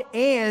God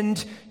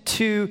and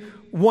to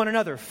one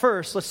another.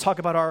 First, let's talk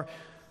about our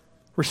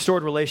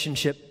restored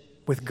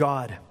relationship with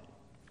God.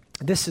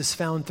 This is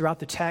found throughout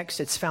the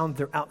text. It's found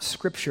throughout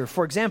Scripture.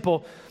 For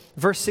example,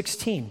 verse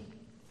 16.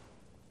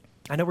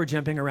 I know we're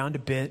jumping around a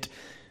bit.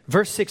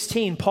 Verse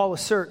 16, Paul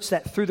asserts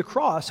that through the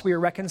cross we are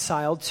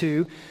reconciled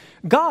to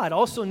God.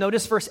 Also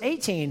notice verse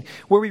 18,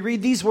 where we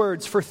read these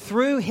words, for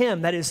through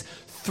him, that is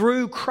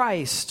through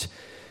Christ,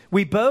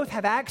 we both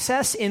have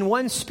access in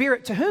one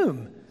Spirit to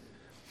whom?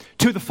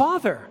 To the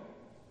Father.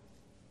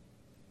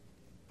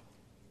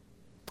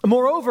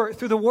 Moreover,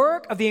 through the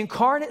work of the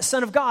incarnate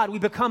Son of God, we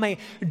become a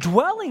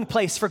dwelling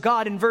place for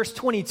God in verse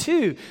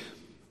 22.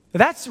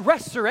 That's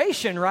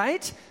restoration,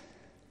 right?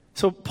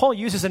 So Paul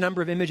uses a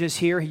number of images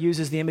here. He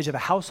uses the image of a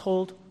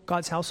household,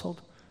 God's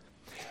household.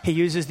 He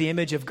uses the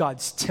image of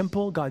God's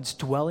temple, God's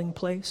dwelling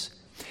place.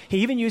 He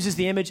even uses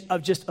the image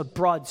of just a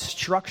broad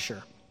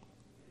structure.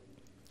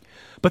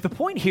 But the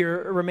point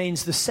here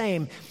remains the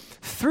same.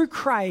 Through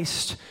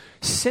Christ,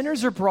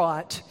 sinners are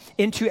brought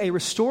into a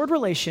restored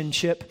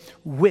relationship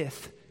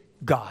with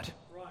God.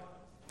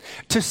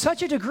 To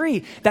such a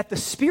degree that the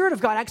Spirit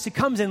of God actually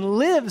comes and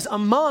lives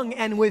among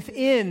and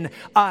within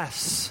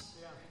us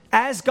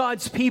as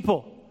God's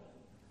people.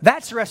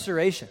 That's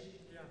restoration.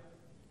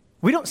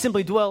 We don't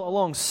simply dwell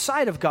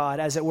alongside of God,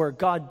 as it were.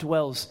 God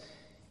dwells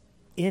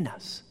in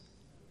us.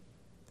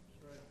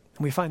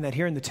 And we find that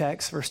here in the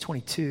text, verse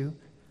 22.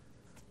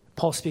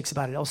 Paul speaks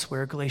about it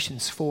elsewhere,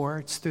 Galatians 4.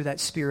 It's through that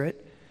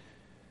Spirit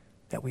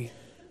that we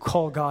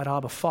call God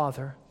Abba,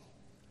 Father.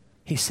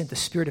 He sent the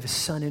Spirit of his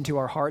Son into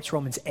our hearts,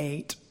 Romans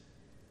 8.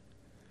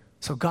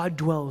 So God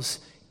dwells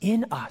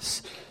in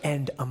us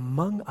and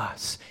among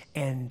us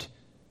and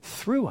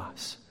through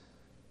us.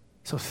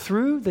 So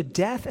through the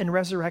death and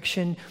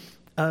resurrection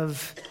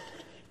of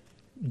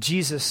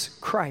Jesus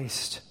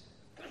Christ,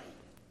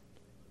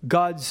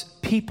 God's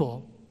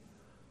people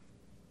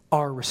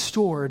are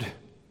restored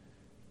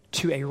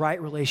to a right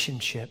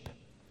relationship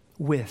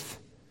with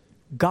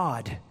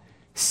God.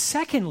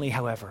 Secondly,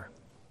 however,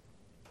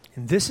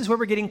 and this is where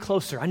we're getting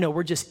closer. I know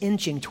we're just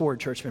inching toward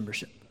church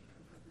membership.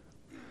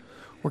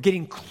 We're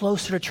getting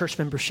closer to church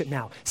membership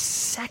now.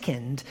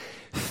 Second,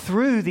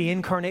 through the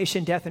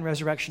incarnation, death, and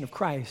resurrection of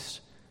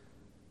Christ,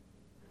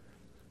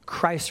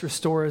 Christ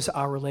restores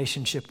our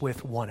relationship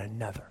with one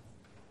another.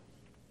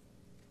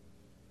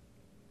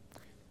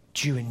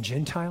 Jew and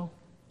Gentile,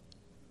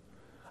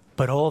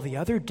 but all the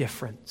other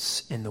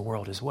difference in the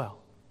world as well,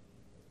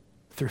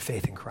 through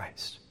faith in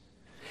Christ.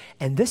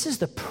 And this is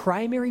the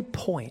primary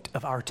point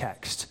of our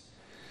text.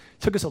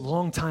 It took us a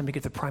long time to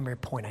get the primary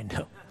point, I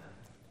know.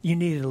 You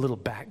needed a little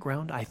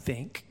background, I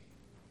think.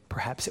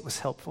 Perhaps it was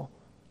helpful.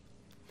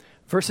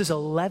 Verses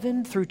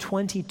 11 through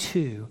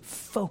 22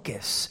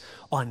 focus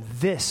on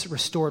this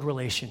restored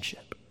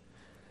relationship.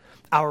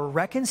 Our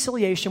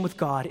reconciliation with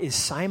God is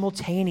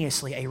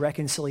simultaneously a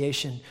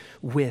reconciliation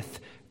with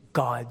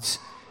God's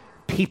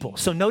people.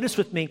 So notice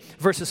with me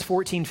verses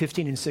 14,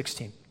 15, and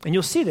 16. And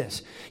you'll see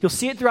this. You'll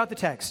see it throughout the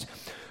text.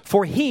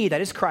 For he,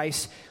 that is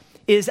Christ,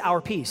 is our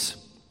peace,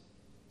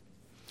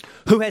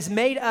 who has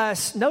made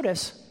us,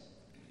 notice,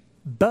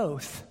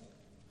 both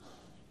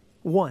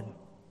one.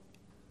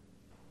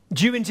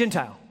 Jew and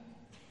Gentile.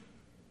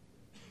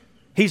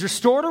 He's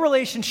restored a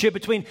relationship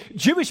between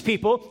Jewish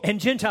people and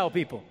Gentile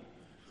people.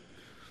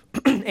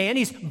 and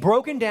he's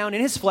broken down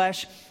in his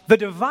flesh the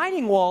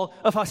dividing wall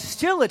of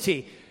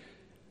hostility,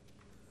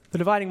 the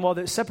dividing wall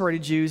that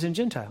separated Jews and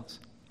Gentiles.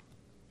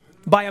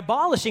 By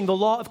abolishing the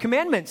law of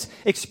commandments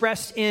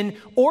expressed in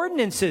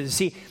ordinances,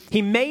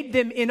 he made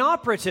them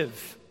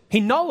inoperative. He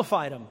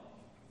nullified them.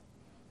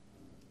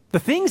 The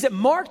things that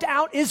marked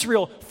out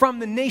Israel from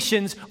the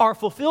nations are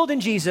fulfilled in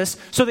Jesus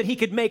so that he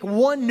could make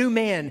one new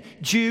man,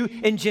 Jew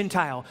and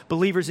Gentile,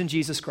 believers in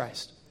Jesus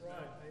Christ.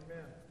 Right.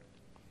 Amen.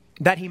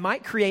 That he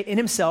might create in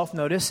himself,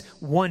 notice,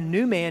 one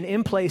new man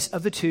in place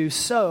of the two,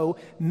 so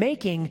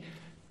making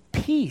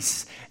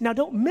peace. Now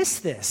don't miss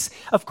this.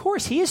 Of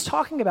course, he is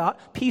talking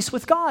about peace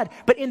with God,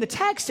 but in the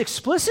text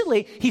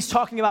explicitly, he's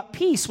talking about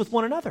peace with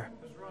one another.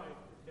 That's right.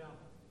 Yeah.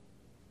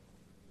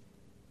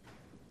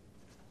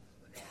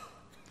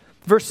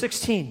 Verse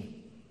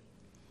 16,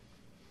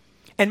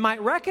 and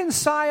might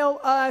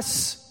reconcile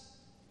us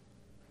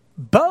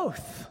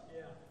both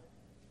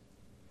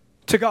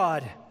to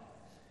God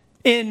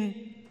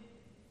in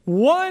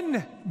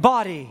one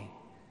body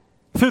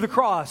through the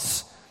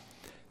cross,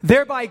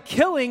 thereby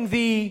killing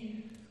the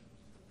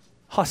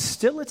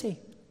hostility.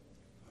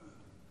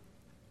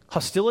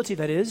 Hostility,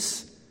 that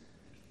is,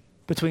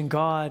 between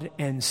God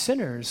and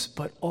sinners,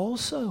 but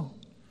also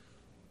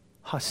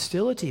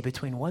hostility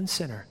between one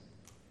sinner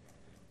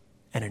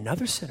and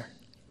another sinner.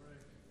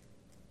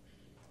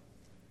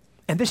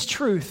 And this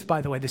truth,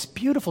 by the way, this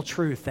beautiful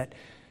truth that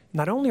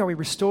not only are we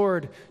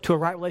restored to a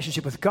right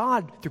relationship with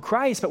God through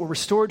Christ, but we're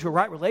restored to a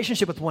right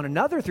relationship with one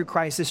another through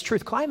Christ. This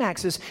truth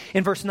climaxes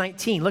in verse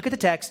 19. Look at the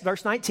text,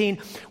 verse 19,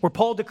 where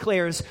Paul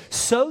declares,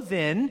 so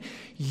then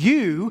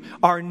you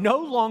are no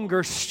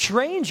longer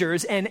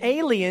strangers and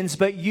aliens,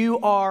 but you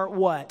are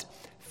what?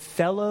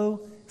 Fellow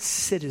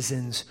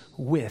citizens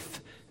with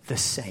the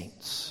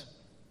saints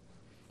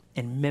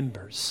and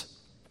members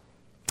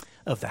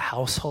of the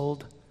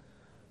household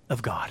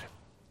of God.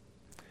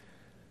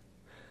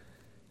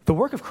 The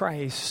work of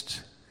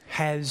Christ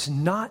has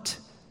not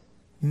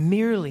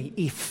merely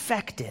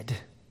effected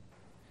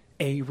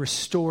a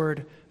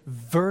restored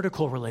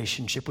vertical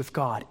relationship with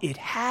God. It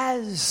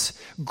has.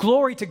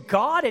 Glory to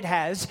God, it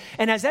has.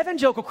 And as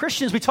evangelical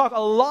Christians, we talk a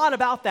lot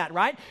about that,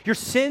 right? Your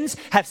sins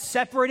have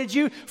separated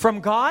you from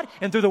God,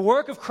 and through the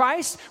work of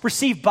Christ,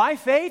 received by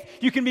faith,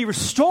 you can be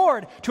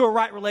restored to a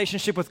right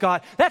relationship with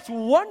God. That's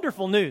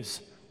wonderful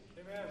news.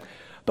 Amen.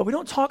 But we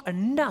don't talk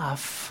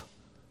enough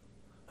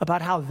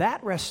about how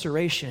that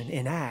restoration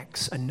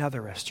enacts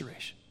another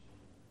restoration.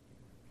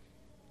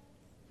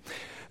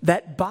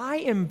 That by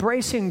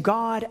embracing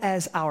God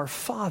as our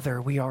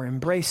Father, we are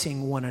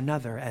embracing one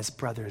another as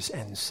brothers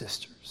and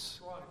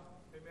sisters. Right.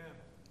 Amen.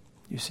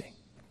 You see.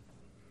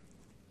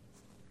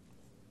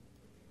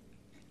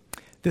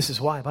 This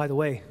is why, by the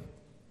way,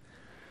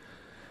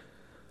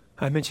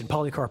 I mentioned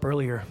Polycarp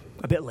earlier,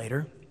 a bit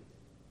later.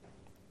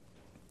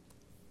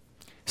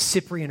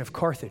 Cyprian of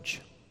Carthage,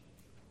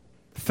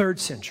 3rd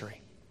century.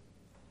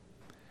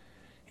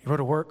 He wrote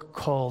a work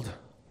called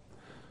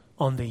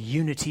On the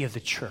Unity of the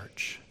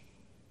Church,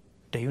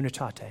 De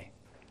Unitate.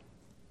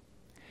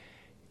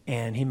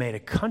 And he made a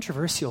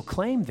controversial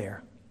claim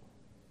there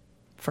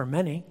for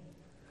many.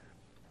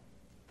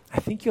 I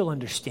think you'll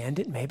understand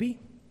it, maybe.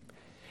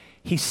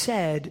 He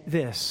said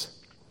this: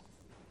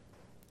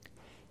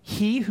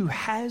 he who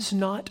has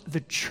not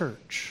the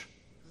church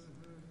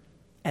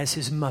as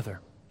his mother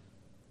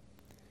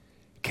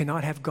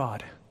cannot have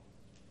God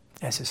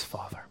as his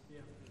father.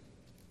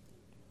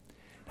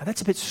 Now,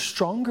 that's a bit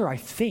stronger, I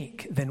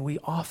think, than we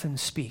often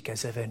speak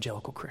as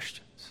evangelical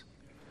Christians.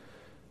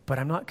 But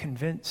I'm not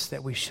convinced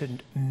that we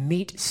shouldn't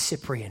meet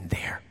Cyprian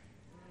there.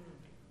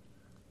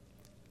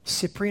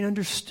 Cyprian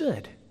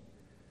understood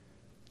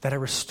that a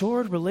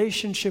restored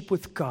relationship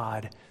with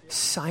God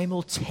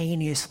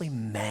simultaneously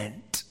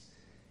meant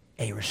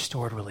a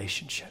restored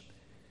relationship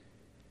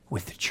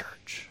with the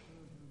church,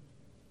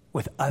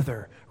 with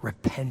other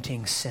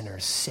repenting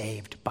sinners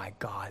saved by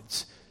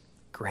God's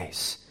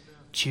grace.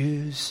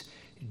 Jews,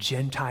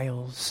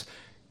 Gentiles,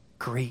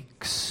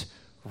 Greeks,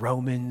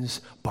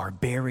 Romans,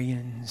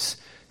 barbarians,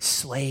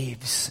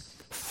 slaves,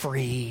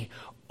 free,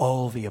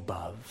 all the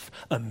above,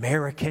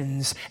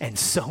 Americans, and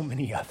so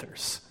many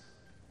others.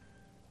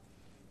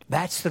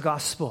 That's the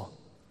gospel.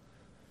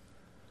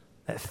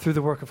 That through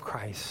the work of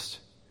Christ,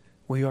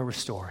 we are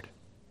restored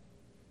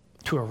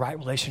to a right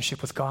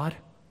relationship with God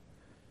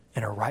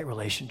and a right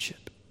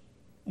relationship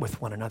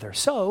with one another.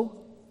 So,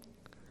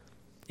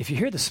 if you're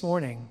here this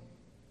morning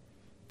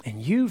and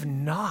you've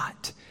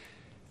not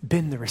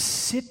been the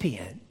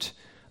recipient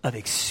of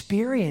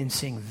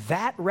experiencing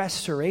that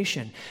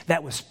restoration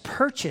that was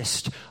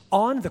purchased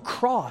on the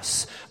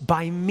cross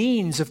by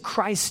means of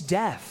Christ's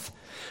death,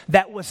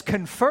 that was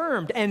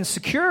confirmed and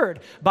secured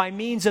by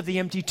means of the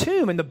empty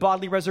tomb and the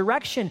bodily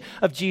resurrection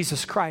of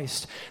Jesus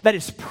Christ, that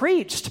is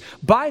preached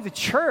by the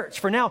church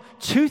for now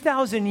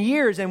 2,000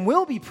 years and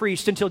will be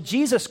preached until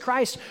Jesus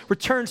Christ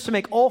returns to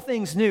make all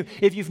things new.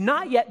 If you've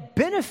not yet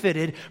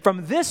benefited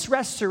from this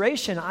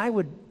restoration, I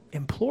would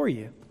implore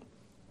you,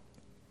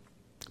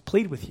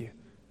 plead with you,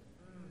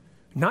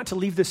 not to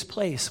leave this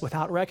place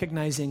without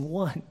recognizing,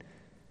 one,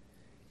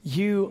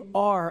 You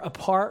are,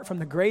 apart from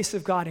the grace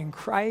of God in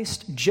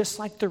Christ, just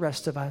like the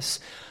rest of us,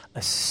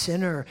 a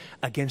sinner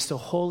against a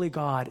holy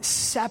God,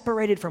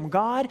 separated from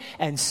God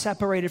and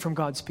separated from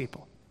God's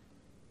people.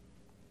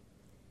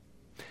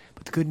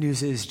 But the good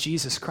news is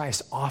Jesus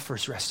Christ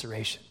offers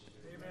restoration.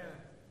 Amen.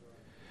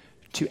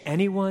 To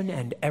anyone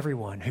and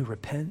everyone who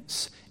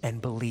repents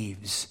and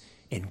believes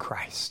in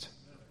Christ.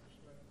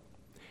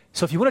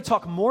 So if you want to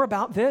talk more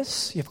about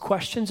this, you have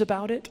questions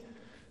about it,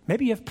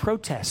 maybe you have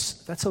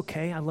protests. That's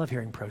okay. I love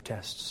hearing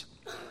protests.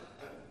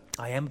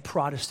 I am a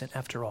Protestant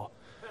after all.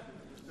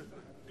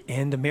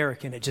 And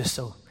American, it just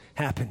so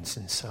happens.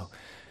 And so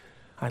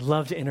I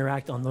love to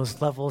interact on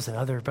those levels, and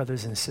other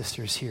brothers and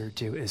sisters here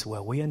do as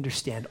well. We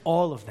understand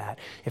all of that.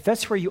 If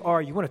that's where you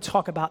are, you want to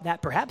talk about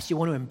that. Perhaps you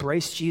want to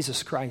embrace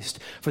Jesus Christ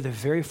for the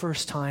very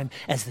first time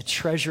as the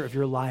treasure of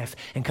your life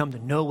and come to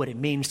know what it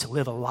means to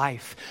live a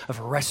life of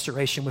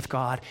restoration with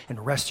God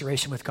and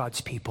restoration with God's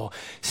people.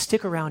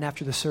 Stick around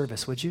after the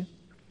service, would you?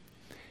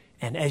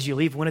 And as you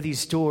leave one of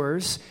these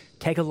doors,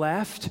 take a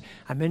left.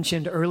 I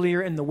mentioned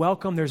earlier in the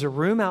welcome, there's a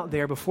room out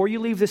there before you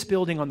leave this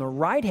building on the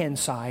right-hand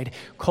side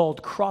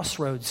called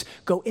Crossroads.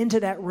 Go into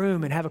that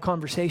room and have a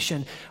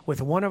conversation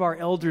with one of our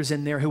elders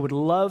in there who would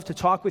love to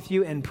talk with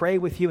you and pray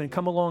with you and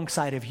come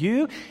alongside of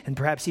you, and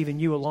perhaps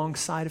even you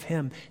alongside of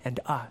him and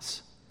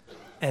us,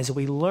 as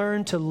we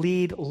learn to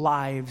lead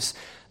lives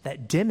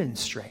that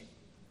demonstrate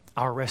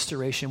our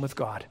restoration with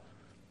God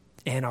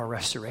and our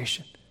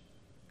restoration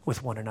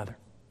with one another.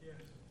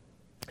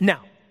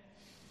 Now,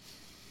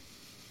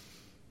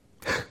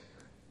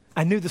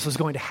 I knew this was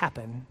going to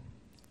happen.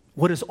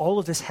 What does all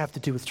of this have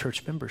to do with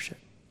church membership?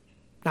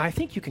 Now, I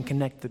think you can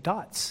connect the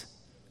dots,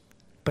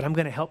 but I'm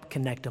going to help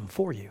connect them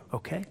for you,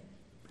 okay?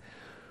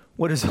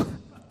 What does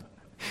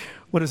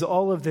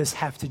all of this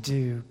have to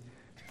do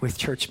with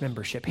church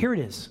membership? Here it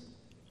is.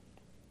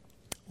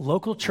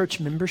 Local church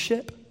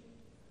membership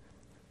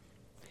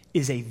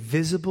is a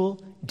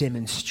visible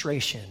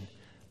demonstration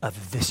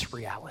of this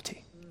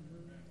reality.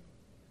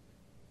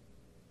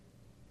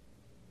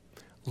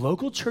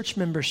 Local church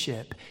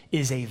membership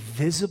is a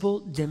visible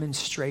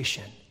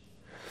demonstration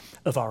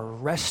of our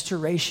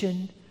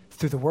restoration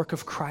through the work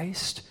of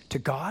Christ to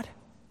God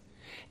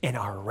and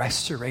our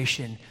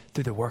restoration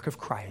through the work of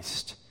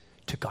Christ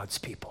to God's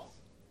people.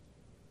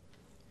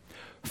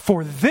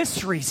 For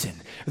this reason,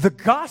 the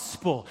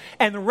gospel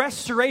and the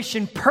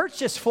restoration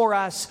purchased for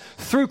us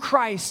through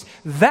Christ,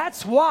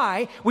 that's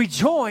why we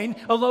join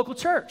a local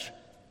church.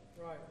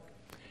 Right.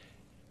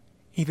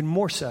 Even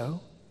more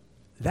so,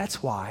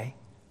 that's why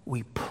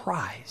we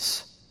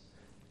prize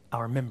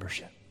our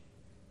membership.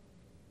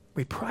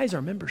 We prize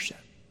our membership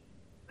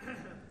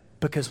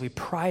because we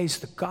prize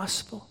the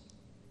gospel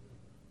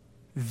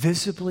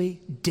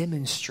visibly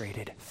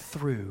demonstrated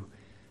through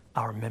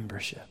our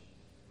membership.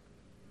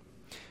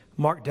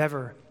 Mark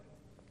Dever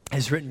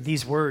has written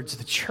these words: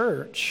 the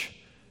church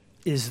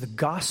is the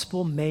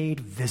gospel made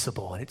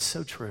visible. And it's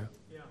so true.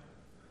 Yeah.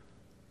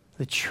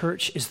 The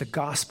church is the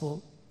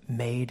gospel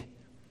made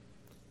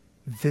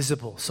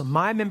visible. So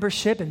my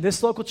membership in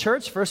this local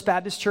church, First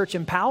Baptist Church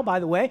in Powell, by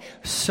the way,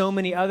 so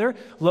many other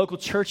local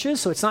churches.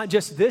 So it's not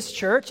just this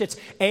church, it's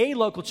a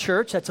local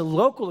church. That's a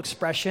local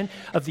expression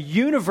of the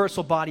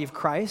universal body of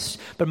Christ.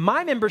 But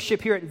my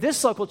membership here at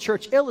this local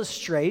church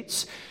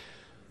illustrates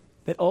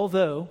that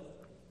although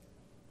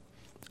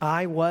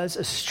I was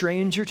a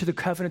stranger to the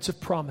covenants of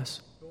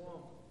promise,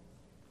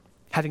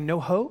 having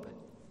no hope,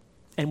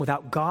 and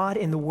without God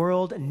in the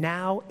world,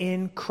 now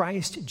in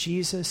Christ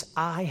Jesus,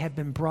 I have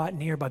been brought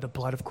near by the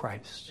blood of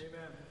Christ.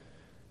 Amen.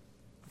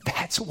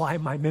 That's why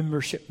my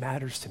membership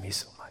matters to me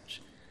so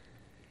much.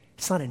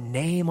 It's not a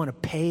name on a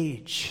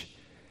page.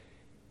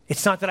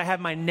 It's not that I have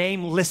my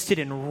name listed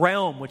in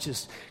Realm, which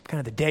is kind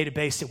of the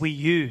database that we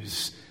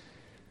use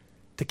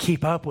to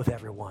keep up with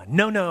everyone.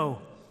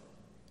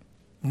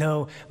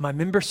 No, my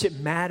membership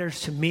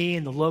matters to me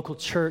in the local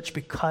church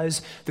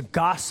because the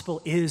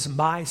gospel is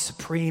my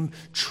supreme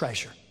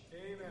treasure.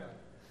 Amen.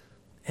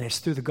 And it's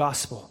through the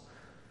gospel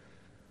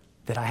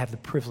that I have the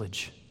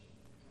privilege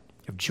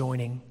of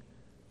joining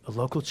a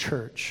local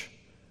church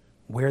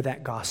where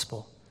that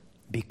gospel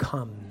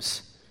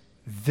becomes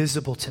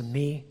visible to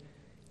me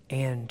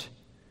and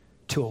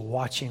to a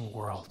watching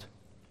world.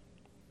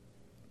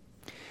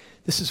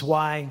 This is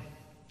why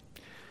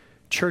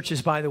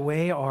churches, by the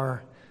way,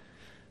 are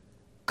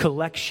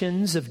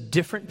collections of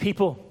different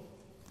people.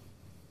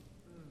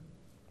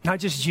 Not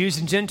just Jews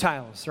and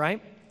Gentiles,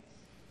 right?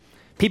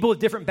 People with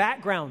different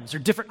backgrounds or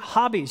different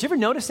hobbies. You ever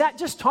notice that?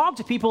 Just talk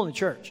to people in the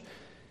church.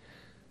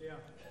 Yeah.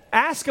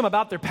 Ask them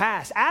about their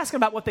past. Ask them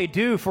about what they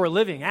do for a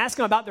living. Ask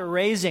them about their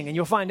raising, and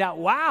you'll find out,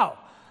 wow,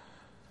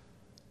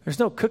 there's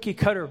no cookie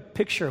cutter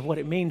picture of what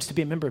it means to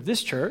be a member of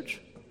this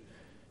church,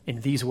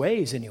 in these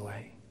ways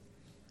anyway.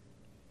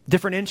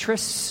 Different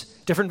interests,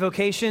 different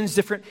vocations,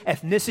 different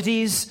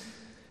ethnicities,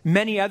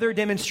 many other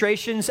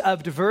demonstrations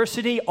of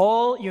diversity,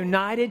 all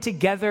united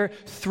together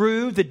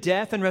through the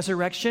death and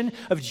resurrection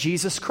of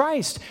Jesus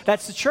Christ.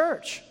 That's the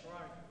church.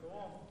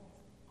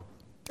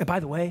 And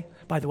by the way,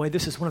 By the way,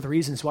 this is one of the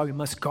reasons why we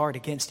must guard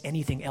against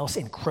anything else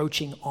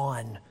encroaching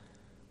on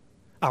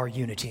our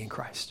unity in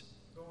Christ.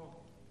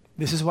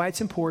 This is why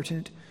it's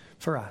important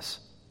for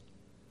us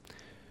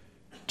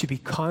to be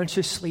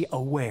consciously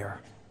aware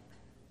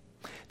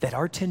that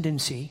our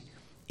tendency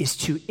is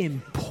to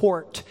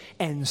import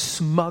and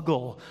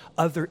smuggle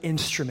other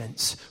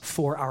instruments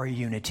for our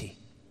unity.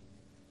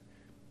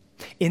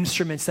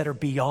 Instruments that are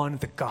beyond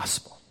the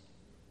gospel.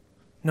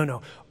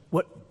 No.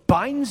 What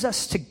binds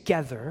us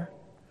together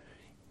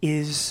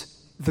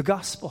is the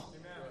gospel.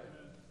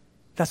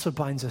 That's what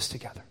binds us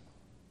together.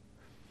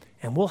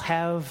 And we'll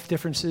have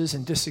differences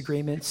and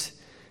disagreements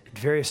at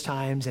various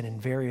times and in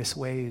various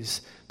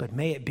ways, but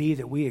may it be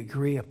that we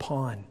agree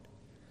upon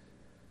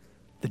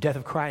the death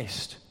of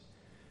Christ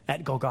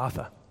at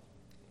Golgotha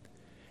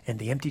and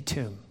the empty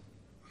tomb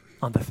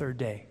on the third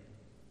day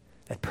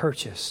that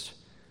purchased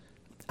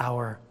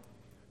our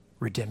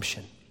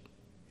redemption.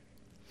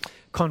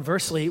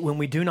 Conversely, when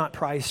we do not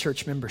prize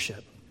church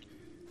membership,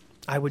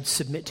 I would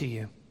submit to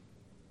you,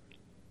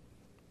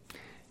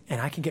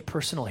 and I can get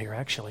personal here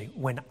actually,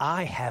 when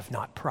I have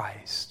not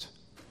prized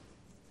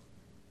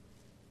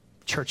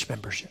church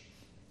membership,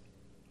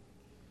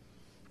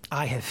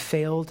 I have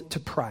failed to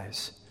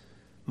prize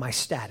my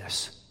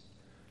status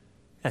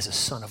as a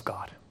son of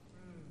God.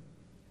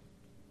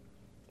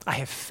 I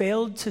have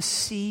failed to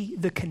see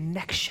the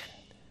connection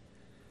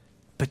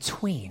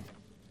between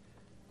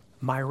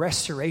my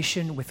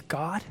restoration with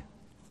God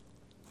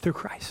through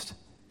Christ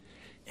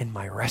and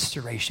my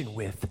restoration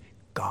with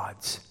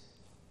God's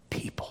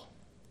people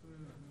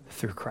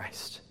through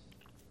Christ.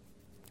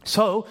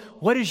 So,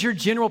 what is your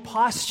general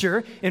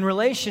posture in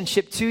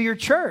relationship to your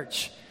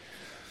church?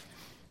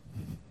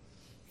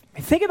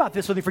 Think about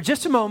this with me for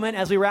just a moment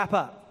as we wrap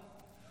up.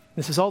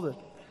 This is all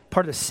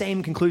part of the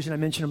same conclusion I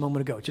mentioned a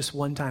moment ago. Just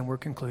one time we're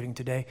concluding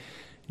today,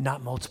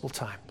 not multiple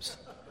times.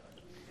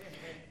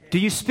 Do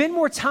you spend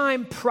more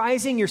time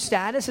prizing your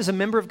status as a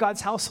member of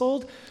God's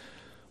household,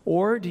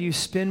 or do you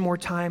spend more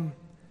time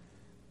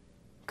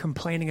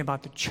complaining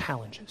about the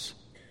challenges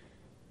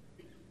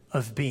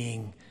of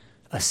being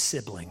a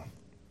sibling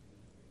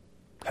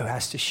who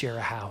has to share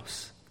a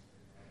house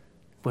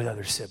with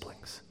other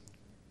siblings?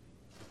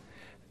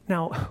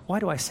 Now, why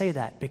do I say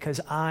that?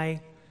 Because I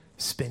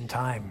spend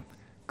time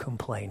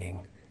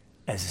complaining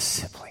as a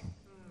sibling.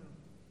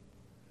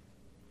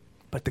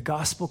 But the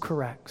gospel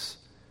corrects.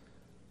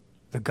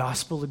 The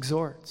gospel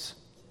exhorts,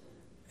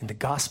 and the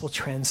gospel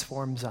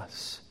transforms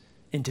us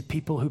into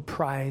people who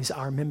prize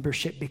our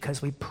membership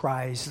because we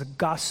prize the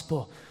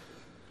gospel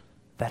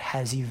that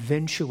has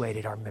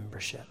eventuated our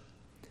membership.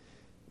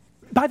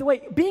 By the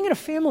way, being in a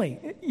family,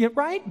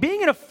 right?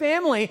 Being in a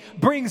family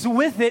brings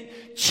with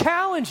it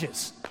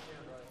challenges.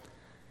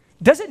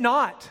 Does it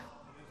not?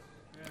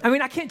 I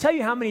mean, I can't tell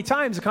you how many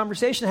times a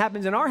conversation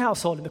happens in our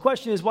household, and the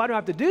question is, why do I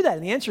have to do that?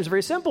 And the answer is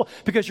very simple,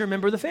 because you're a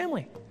member of the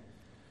family.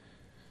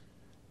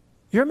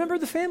 You're a member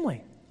of the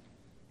family.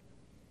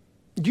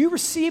 You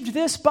received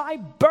this by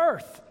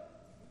birth.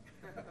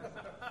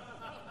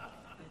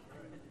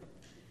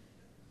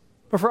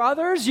 Or for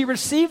others, you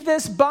received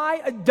this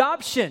by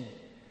adoption.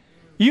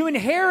 You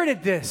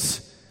inherited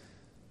this.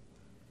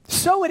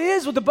 So it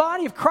is with the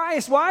body of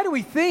Christ. Why do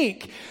we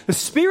think the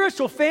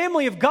spiritual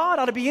family of God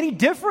ought to be any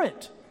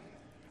different?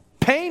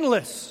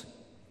 Painless.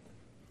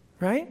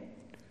 Right?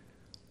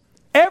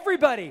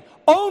 Everybody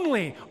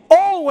only,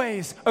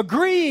 always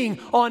agreeing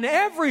on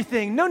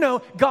everything.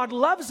 No, God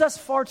loves us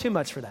far too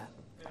much for that.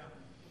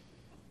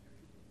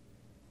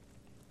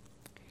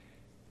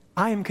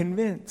 I am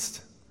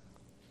convinced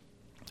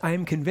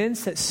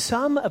that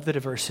some of the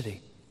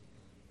diversity,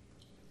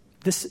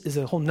 this is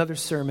a whole nother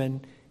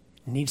sermon,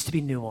 needs to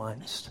be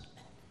nuanced.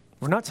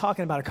 We're not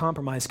talking about a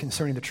compromise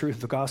concerning the truth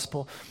of the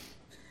gospel.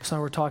 That's not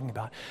what we're talking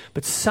about.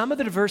 But some of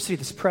the diversity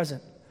that's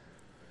present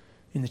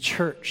in the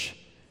church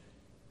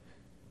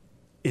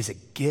is a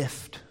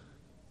gift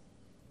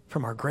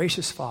from our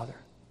gracious Father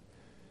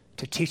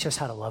to teach us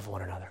how to love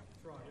one another.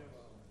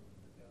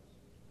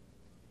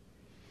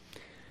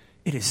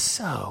 It is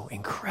so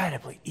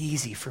incredibly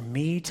easy for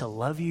me to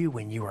love you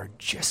when you are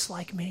just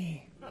like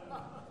me.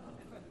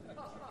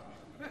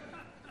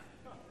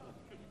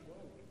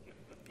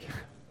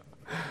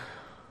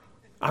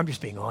 I'm just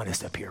being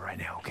honest up here right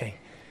now, okay?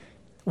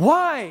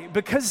 Why?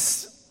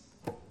 Because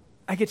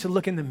I get to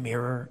look in the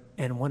mirror,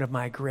 and one of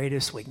my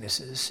greatest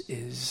weaknesses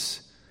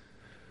is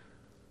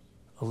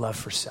a love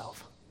for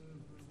self.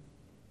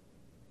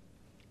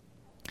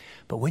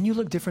 But when you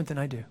look different than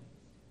I do,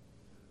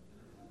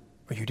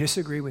 or you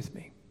disagree with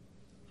me,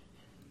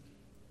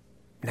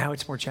 now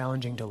it's more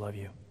challenging to love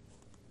you.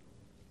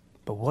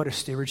 But what a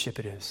stewardship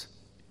it is.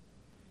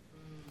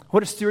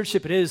 What a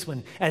stewardship it is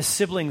when, as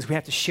siblings, we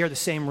have to share the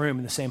same room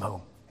in the same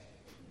home.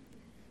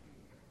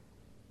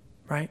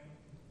 Right?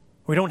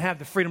 We don't have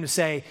the freedom to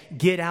say,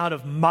 get out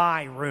of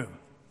my room.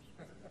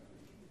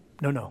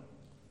 No,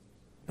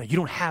 you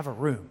don't have a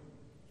room.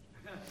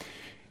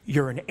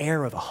 You're an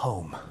heir of a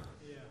home,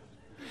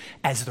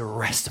 as the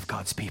rest of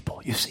God's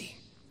people, you see.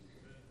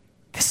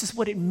 This is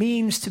what it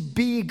means to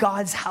be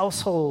God's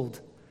household.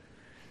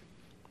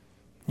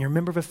 You're a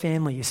member of a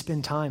family. You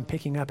spend time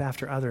picking up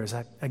after others.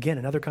 Again,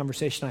 another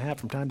conversation I have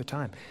from time to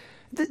time.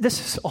 This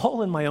is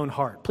all in my own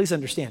heart. Please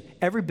understand.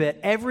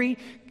 Every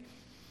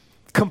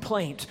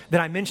complaint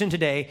that I mentioned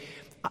today,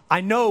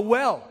 I know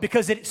well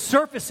because it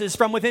surfaces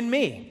from within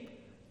me.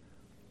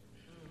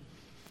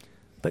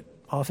 But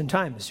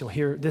oftentimes you'll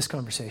hear this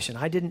conversation.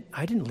 I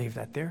didn't leave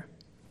that there.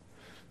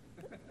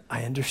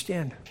 I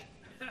understand.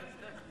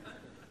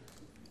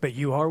 But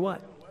you are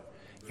what?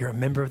 You're a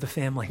member of the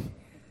family.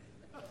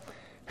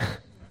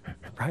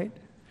 Right?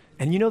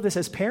 And you know this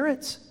as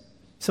parents.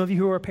 Some of you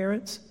who are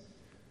parents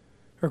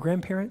or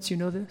grandparents, you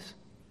know this.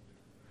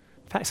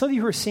 In fact, some of you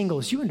who are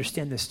singles, you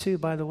understand this too,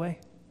 by the way.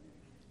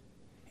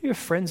 You have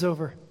friends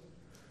over,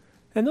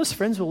 and those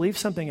friends will leave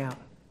something out.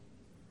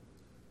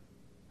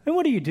 And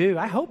what do?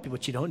 I hope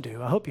what you don't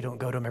do. I hope you don't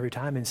go to them every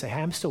time and say,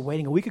 hey, I'm still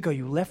waiting. A week ago,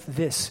 you left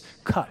this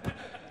cup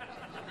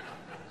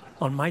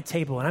on my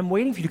table, and I'm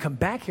waiting for you to come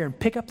back here and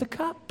pick up the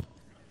cup.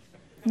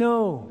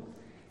 No,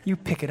 you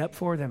pick it up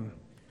for them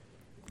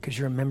because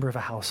you're a member of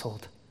a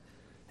household,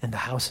 and the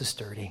house is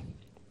dirty.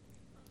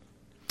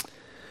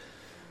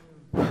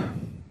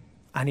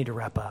 I need to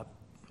wrap up.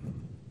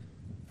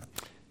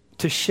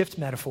 To shift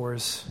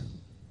metaphors,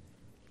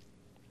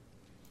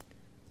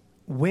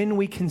 when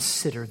we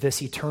consider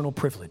this eternal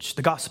privilege,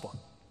 the gospel,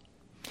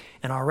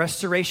 and our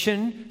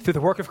restoration through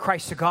the work of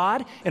Christ to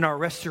God, and our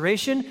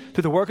restoration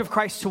through the work of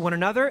Christ to one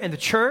another and the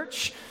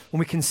church, when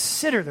we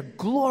consider the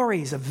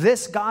glories of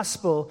this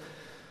gospel,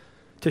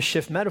 to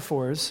shift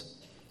metaphors,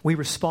 we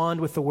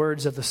respond with the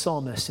words of the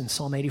psalmist in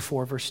Psalm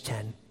 84, verse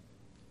 10.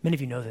 Many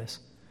of you know this.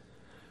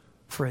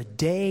 For a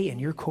day in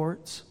your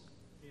courts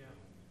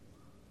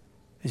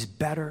is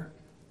better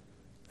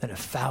than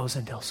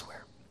 1,000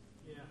 elsewhere.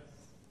 Yes.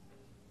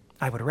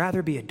 I would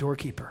rather be a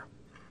doorkeeper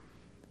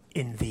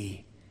in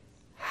the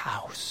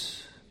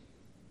house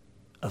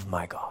of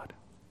my God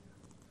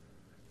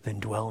than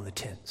dwell in the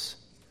tents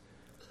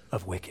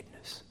of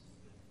wickedness.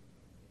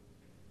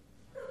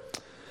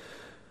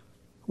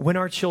 When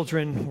our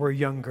children were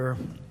younger,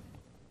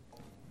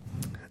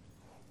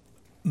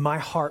 my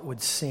heart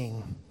would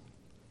sing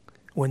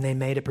when they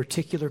made a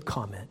particular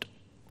comment.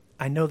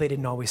 I know they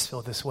didn't always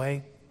feel this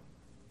way.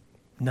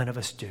 None of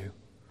us do.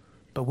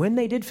 But when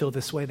they did feel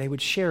this way, they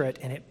would share it,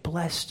 and it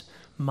blessed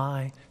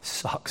my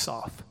socks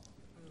off.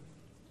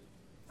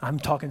 I'm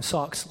talking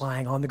socks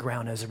lying on the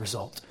ground as a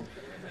result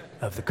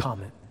of the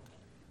comment.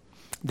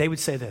 They would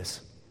say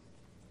this,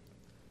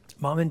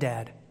 Mom and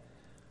Dad,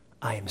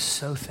 I am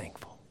so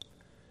thankful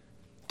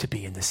to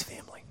be in this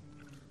family.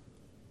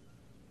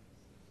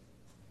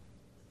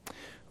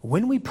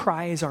 When we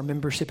prize our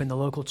membership in the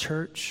local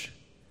church,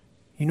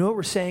 you know what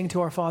we're saying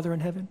to our Father in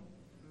heaven?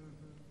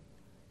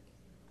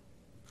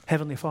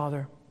 Heavenly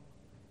Father,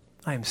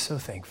 I am so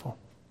thankful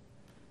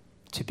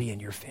to be in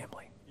your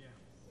family. Yeah.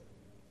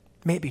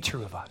 May it be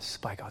true of us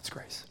by God's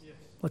grace. Yes.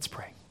 Let's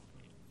pray.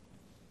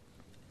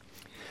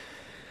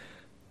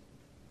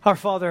 Our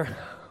Father,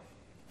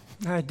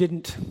 I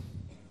didn't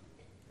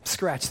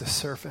scratch the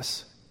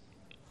surface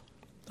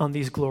on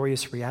these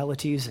glorious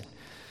realities. And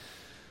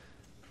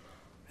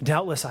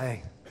doubtless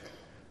I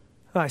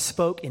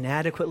spoke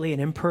inadequately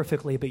and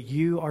imperfectly, but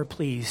you are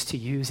pleased to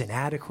use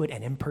inadequate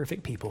and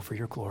imperfect people for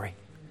your glory.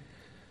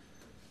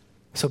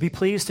 So be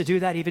pleased to do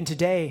that even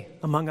today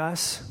among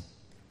us.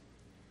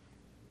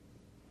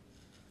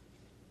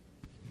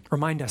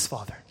 Remind us,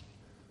 Father,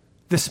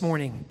 this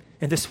morning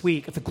and this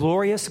week of the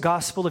glorious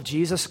gospel of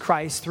Jesus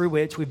Christ, through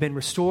which we've been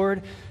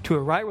restored to a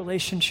right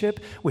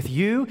relationship with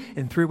you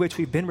and through which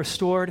we've been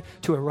restored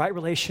to a right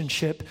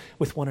relationship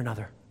with one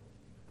another.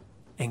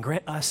 And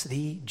grant us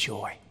the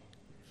joy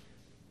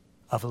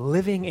of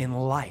living in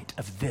light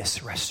of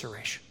this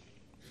restoration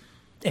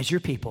as your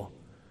people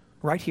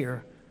right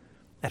here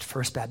at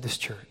First Baptist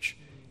Church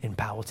in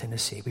Powell,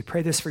 Tennessee. We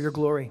pray this for your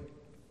glory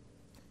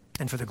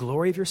and for the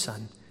glory of your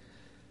Son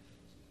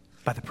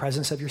by the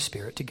presence of your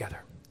Spirit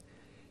together.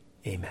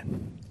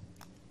 Amen.